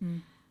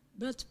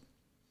 But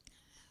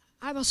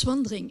I was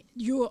wondering,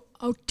 your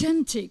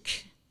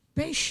authentic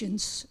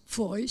patient's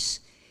voice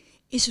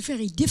is a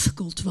very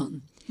difficult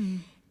one.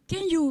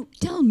 Can you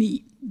tell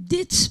me,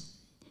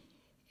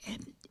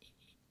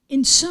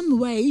 in some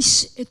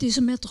ways it is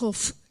a matter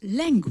of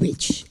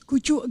language?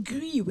 Could you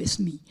agree with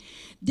me?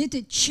 Did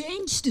it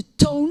change the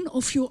tone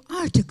of your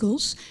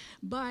articles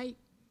by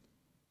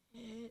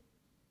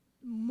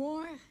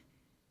more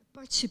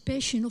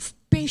participation of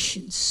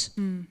patients?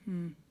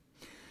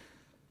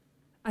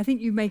 I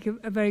think you make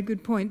a very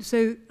good point.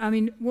 So, I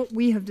mean, what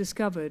we have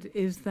discovered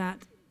is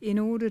that in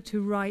order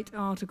to write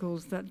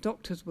articles that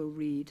doctors will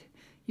read,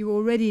 you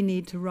already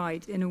need to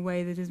write in a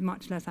way that is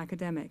much less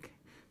academic,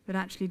 that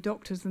actually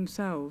doctors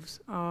themselves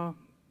are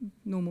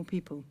normal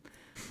people,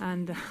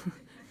 and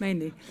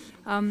mainly.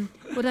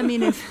 What I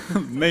mean is...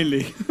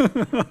 mainly.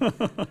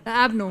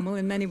 abnormal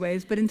in many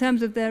ways, but in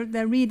terms of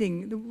their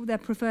reading, their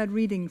preferred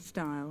reading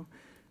style.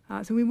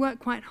 So we work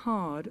quite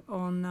hard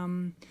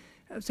on...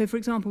 so, for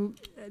example,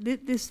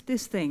 this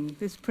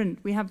print,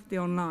 we have the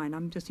online,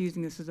 I'm just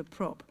using this as a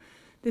prop.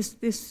 This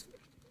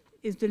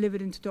is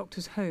delivered into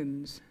doctors'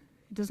 homes.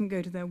 It doesn't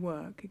go to their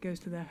work, it goes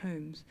to their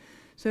homes.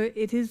 So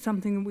it is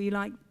something that we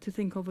like to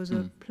think of as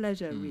a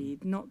pleasure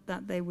read, not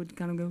that they would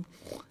kind of go,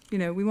 you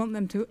know, we want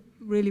them to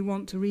really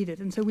want to read it.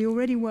 And so we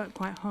already work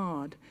quite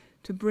hard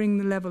to bring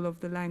the level of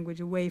the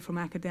language away from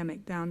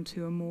academic down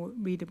to a more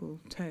readable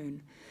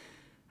tone.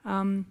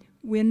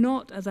 We're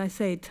not, as I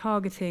say,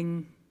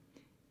 targeting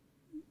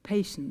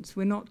patients.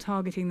 We're not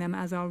targeting them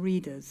as our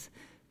readers,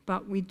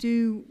 but we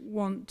do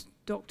want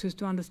doctors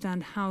to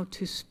understand how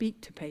to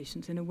speak to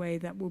patients in a way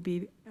that will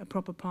be a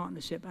proper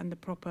partnership and a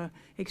proper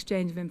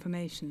exchange of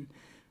information.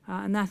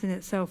 And that in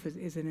itself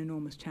is an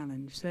enormous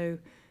challenge. So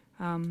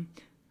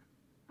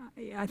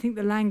I think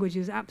the language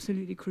is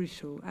absolutely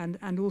crucial,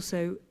 and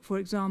also, for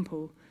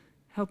example,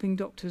 helping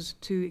doctors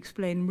to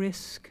explain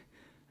risk,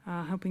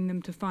 helping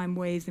them to find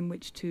ways in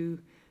which to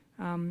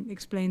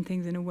explain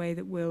things in a way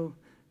that will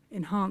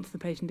enhance the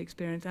patient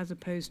experience as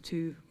opposed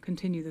to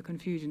continue the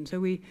confusion. So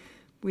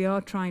we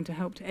are trying to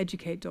help to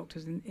educate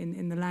doctors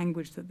in the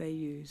language that they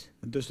use.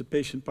 And does the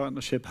patient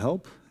partnership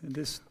help in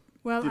this?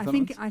 Well,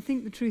 I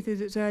think the truth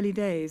is it's early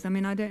days. I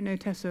mean, I don't know,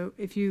 Tessa,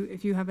 if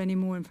you have any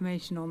more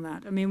information on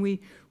that. I mean,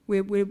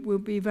 we'll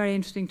be very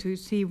interesting to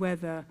see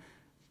whether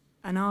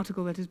an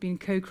article that has been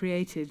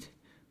co-created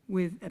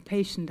with a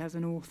patient as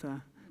an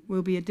author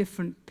will be a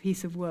different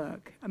piece of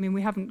work. I mean,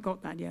 we haven't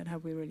got that yet,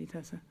 have we really,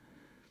 Tessa?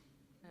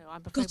 No,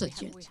 I'm afraid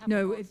we haven't.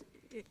 No,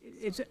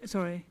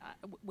 sorry.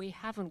 We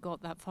haven't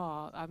got that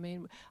far. I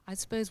mean, I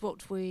suppose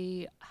what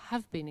we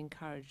have been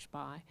encouraged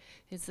by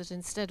is that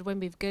instead, when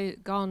we've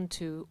gone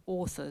to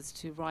authors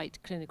to write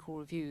clinical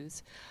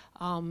reviews,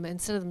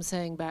 instead of them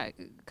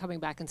coming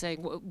back and saying,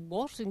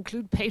 what,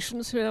 include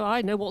patients?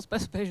 I know what's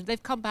best for patients.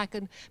 They've come back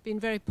and been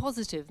very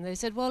positive. And they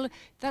said, well,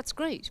 that's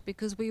great,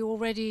 because we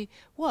already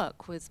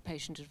work with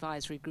patient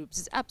advisory groups.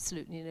 It's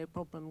absolutely no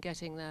problem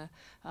getting their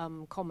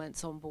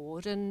comments on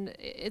board. And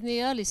in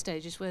the early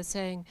stages, we're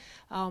saying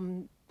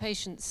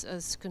patients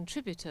as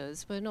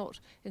contributors. We're not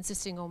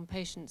insisting on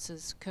patients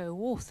as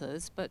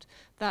co-authors, but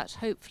that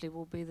hopefully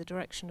will be the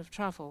direction of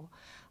travel.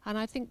 And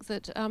I think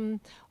that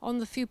on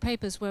the few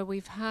papers where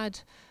we've had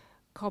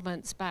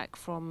comments back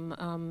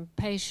from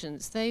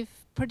patients, they've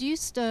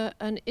produced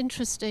an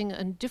interesting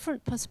and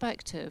different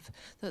perspective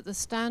that the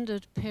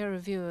standard peer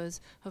reviewers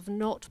have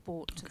not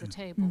brought to the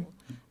table.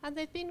 And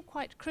they've been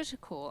quite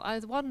critical.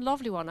 One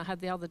lovely one I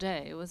had the other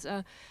day was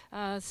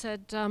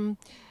said,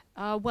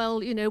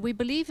 well, you know, we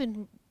believe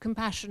in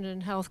compassion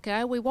in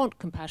healthcare, we want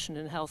compassion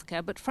in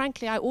healthcare, but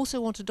frankly, I also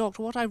want a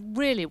doctor. What I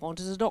really want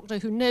is a doctor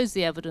who knows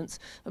the evidence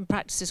and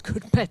practices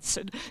good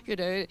medicine. You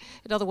know,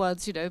 in other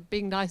words, you know,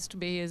 being nice to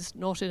me is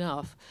not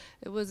enough.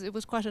 It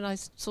was quite a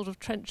nice sort of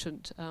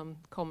trenchant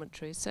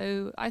commentary.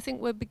 So I think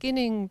we're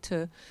beginning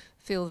to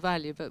feel the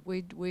value, but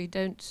we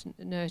don't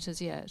know it as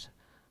yet.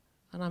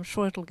 And I'm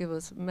sure it'll give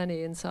us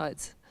many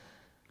insights.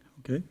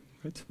 Okay,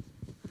 great.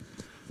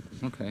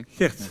 Okay.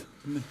 Gert,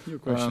 your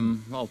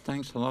question. Well,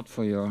 thanks a lot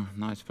for your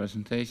nice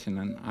presentation,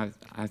 and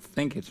I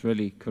think it's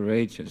really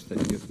courageous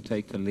that you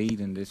take the lead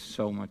in this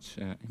so much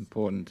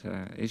important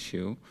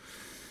issue.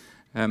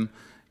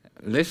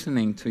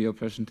 Listening to your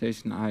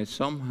presentation, I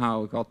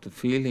somehow got the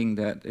feeling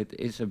that it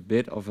is a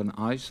bit of an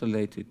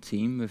isolated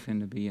team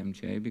within the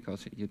BMJ,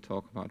 because you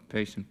talk about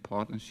patient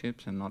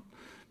partnerships and not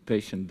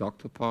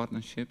patient-doctor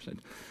partnerships.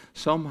 And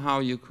somehow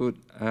you could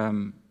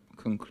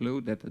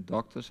conclude that the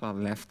doctors are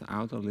left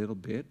out a little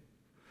bit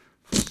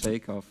for the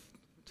sake of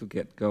to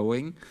get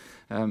going.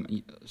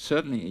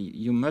 Certainly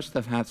you must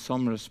have had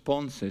some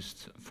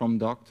responses from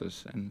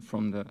doctors and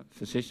from the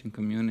physician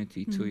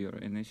community to your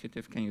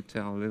initiative. Can you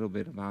tell a little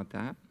bit about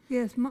that?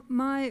 Yes,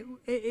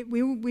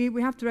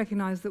 we have to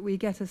recognise that we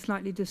get a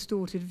slightly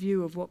distorted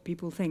view of what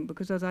people think,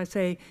 because as I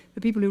say,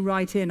 the people who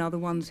write in are the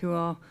ones who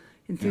are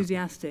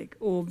enthusiastic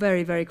or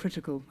very, very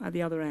critical at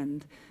the other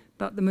end.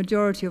 But the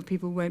majority of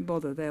people won't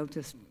bother. They'll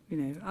just, you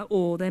know,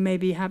 or they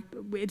maybe have.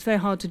 It's very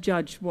hard to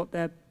judge what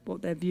their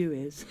view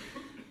is.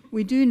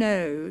 We do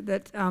know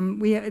that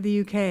we at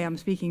the UK. I'm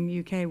speaking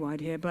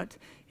UK-wide here, but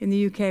in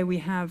the UK we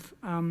have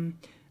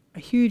a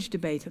huge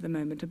debate at the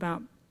moment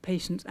about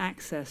patients'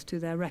 access to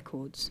their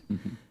records.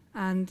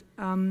 And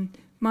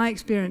my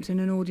experience in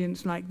an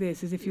audience like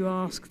this is, if you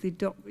ask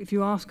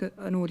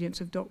an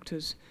audience of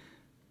doctors,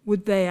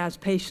 would they, as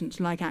patients,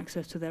 like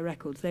access to their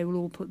records, they will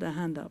all put their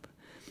hand up.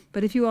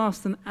 But if you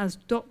ask them as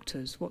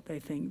doctors what they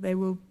think, they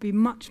will be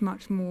much,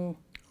 much more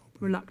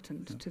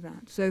reluctant to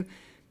that. So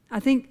I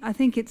think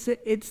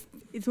it's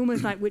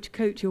almost like which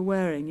coat you're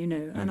wearing, you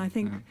know. And I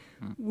think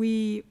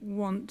we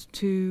want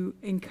to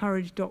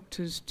encourage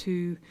doctors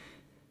to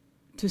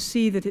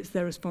see that it's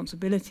their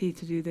responsibility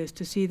to do this,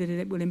 to see that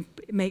it will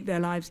make their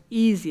lives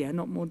easier,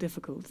 not more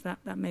difficult.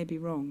 That may be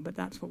wrong, but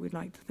that's what we'd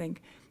like to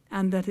think.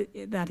 And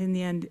that in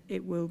the end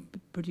it will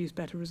produce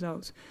better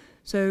results.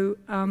 So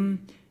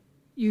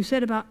you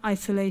said about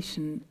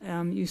isolation,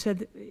 you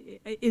said,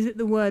 is it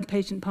the word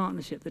patient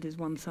partnership that is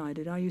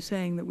one-sided? Are you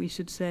saying that we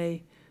should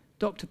say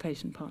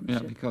doctor-patient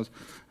partnership? Yeah, because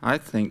I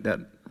think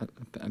that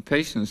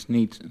patients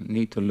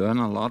need to learn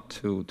a lot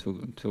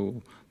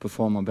to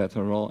perform a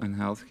better role in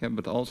healthcare,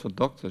 but also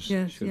doctors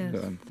should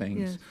learn things.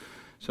 Yes.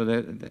 So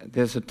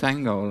there's a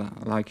tango,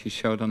 like you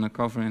showed on the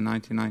cover in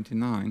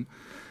 1999,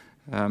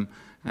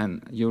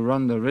 and you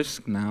run the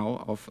risk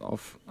now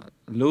of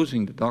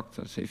losing the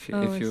doctors if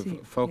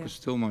you focus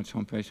too much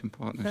on patient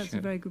partnership. That's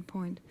a very good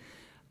point.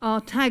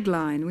 Our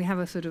tagline, we have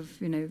a sort of,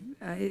 you know,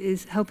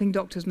 is helping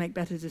doctors make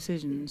better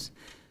decisions,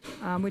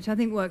 which I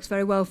think works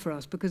very well for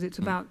us, because it's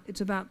about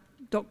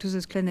doctors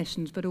as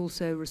clinicians, but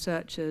also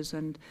researchers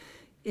and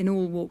in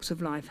all walks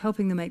of life,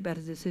 helping them make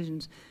better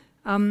decisions.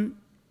 In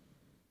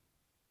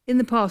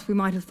the past, we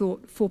might have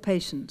thought for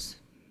patients,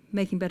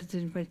 making better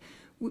decisions.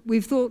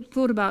 We've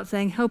thought about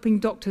saying helping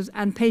doctors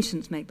and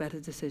patients make better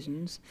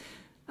decisions,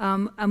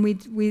 and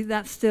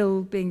that's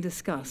still being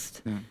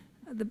discussed. Yeah.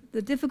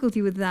 The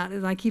difficulty with that,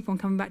 as I keep on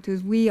coming back to,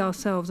 is we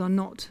ourselves are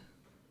not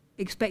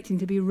expecting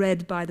to be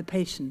read by the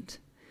patient.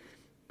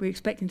 We're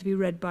expecting to be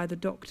read by the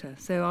doctor.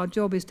 So our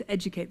job is to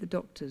educate the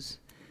doctors.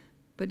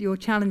 But your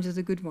challenge is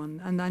a good one,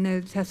 and I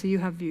know, Tessa, you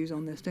have views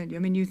on this, don't you? I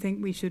mean, you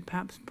think we should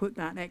perhaps put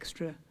that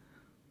extra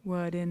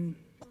word in?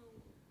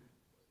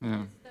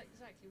 Yeah.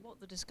 Exactly what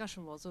the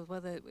discussion was, of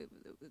whether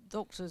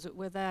doctors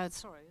were there.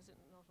 Sorry, is it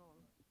not on?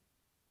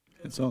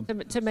 It's on.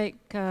 To make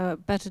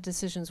better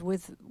decisions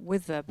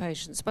with their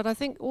patients. But I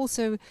think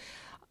also,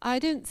 I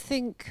don't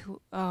think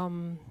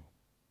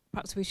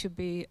perhaps we should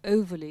be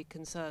overly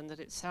concerned that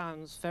it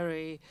sounds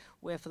very,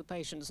 we're for the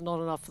patients, not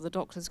enough for the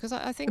doctors, because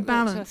I think the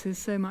balance is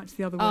so much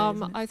the other way,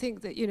 isn't it? I think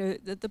that, you know,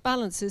 the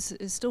balance is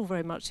still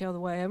very much the other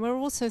way, and we're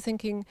also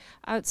thinking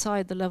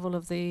outside the level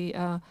of the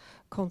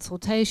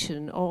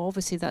consultation, or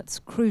obviously that's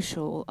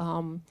crucial.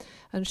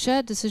 And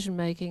shared decision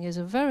making is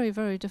a very,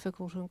 very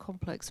difficult and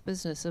complex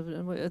business.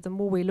 And the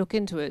more we look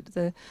into it,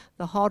 the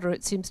harder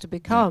it seems to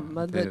become.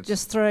 Yeah, and that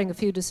just throwing a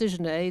few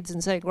decision aids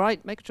and saying,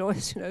 right, make a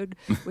choice,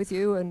 with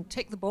you and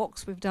tick the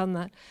box, we've done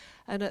that.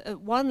 And at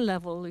one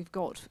level, we've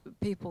got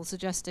people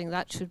suggesting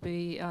that should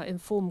be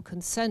informed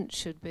consent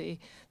should be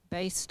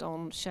based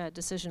on shared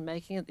decision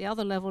making. At the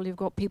other level, you've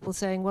got people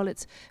saying, well,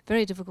 it's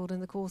very difficult in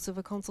the course of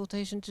a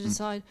consultation to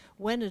decide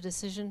when a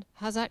decision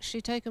has actually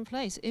taken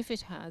place, if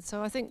it has.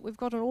 So I think we've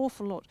got an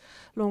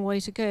long way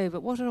to go.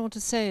 But what I want to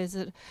say is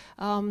that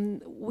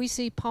we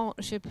see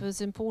partnership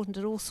as important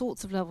at all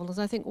sorts of levels.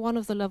 I think one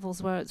of the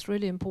levels where it's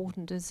really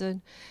important is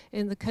in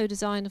the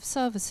co-design of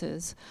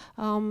services.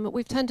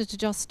 We've tended to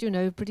just,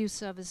 produce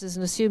services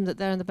and assume that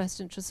they're in the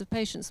best interests of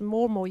patients. And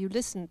more you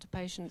listen to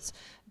patients'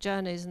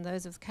 journeys and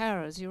those of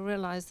carers, you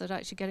realise that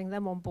actually getting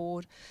them on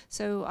board.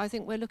 So I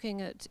think we're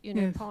looking at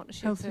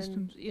partnership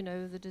and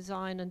the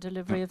design and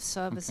delivery of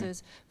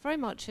services very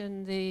much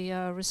in the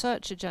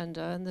research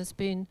agenda. And there's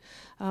been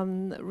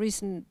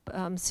recent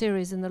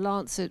series in the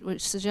Lancet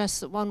which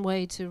suggests that one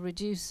way to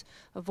reduce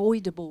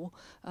avoidable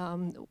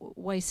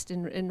waste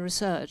in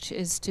research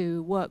is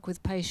to work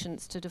with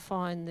patients to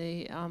define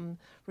the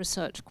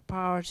research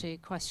priority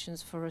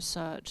questions for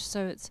research.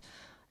 So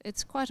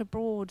it's quite a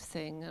broad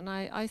thing, and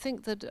I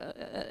think that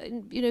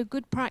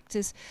good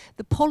practice,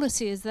 the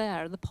policy is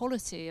there. The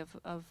policy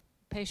of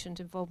patient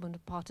involvement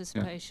and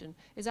participation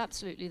is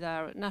absolutely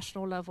there at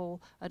national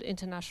level, at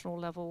international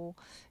level,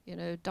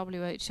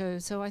 WHO.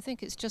 So I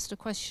think it's just a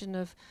question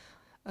of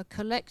a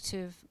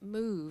collective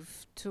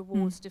move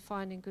towards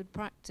defining good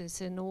practice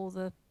in all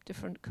the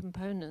different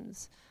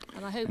components,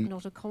 and I hope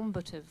not a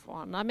combative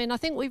one. I mean, I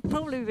think we've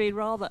probably been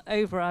rather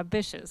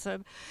over-ambitious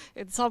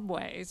in some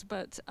ways,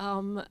 but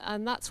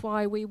and that's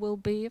why we will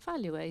be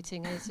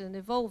evaluating it and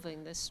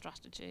evolving this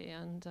strategy,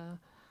 and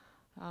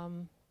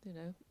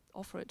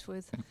offer it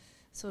with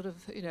sort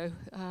of,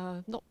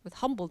 not with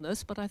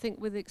humbleness, but I think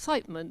with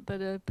excitement,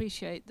 but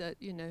appreciate that,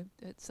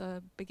 it's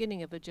a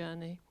beginning of a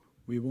journey.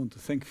 We want to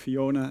thank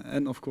Fiona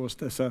and, of course,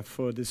 Tessa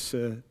for this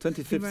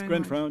 25th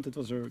Grand Round. It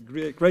was a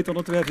great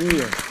honor to have you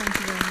here. Thank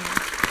you very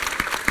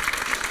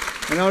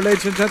much. And now,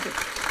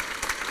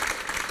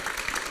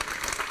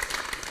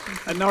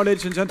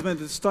 ladies and gentlemen,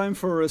 it's time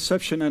for a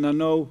reception, and I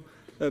know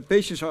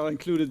patients are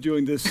included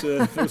during this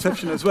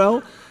reception as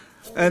well,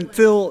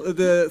 until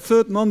the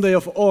 3rd Monday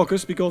of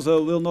August, because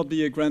there will not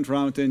be a Grand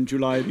Round in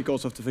July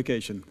because of the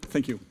vacation.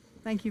 Thank you.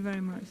 Thank you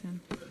very much, then.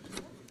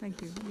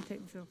 Thank you. You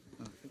take this off.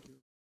 Thank you.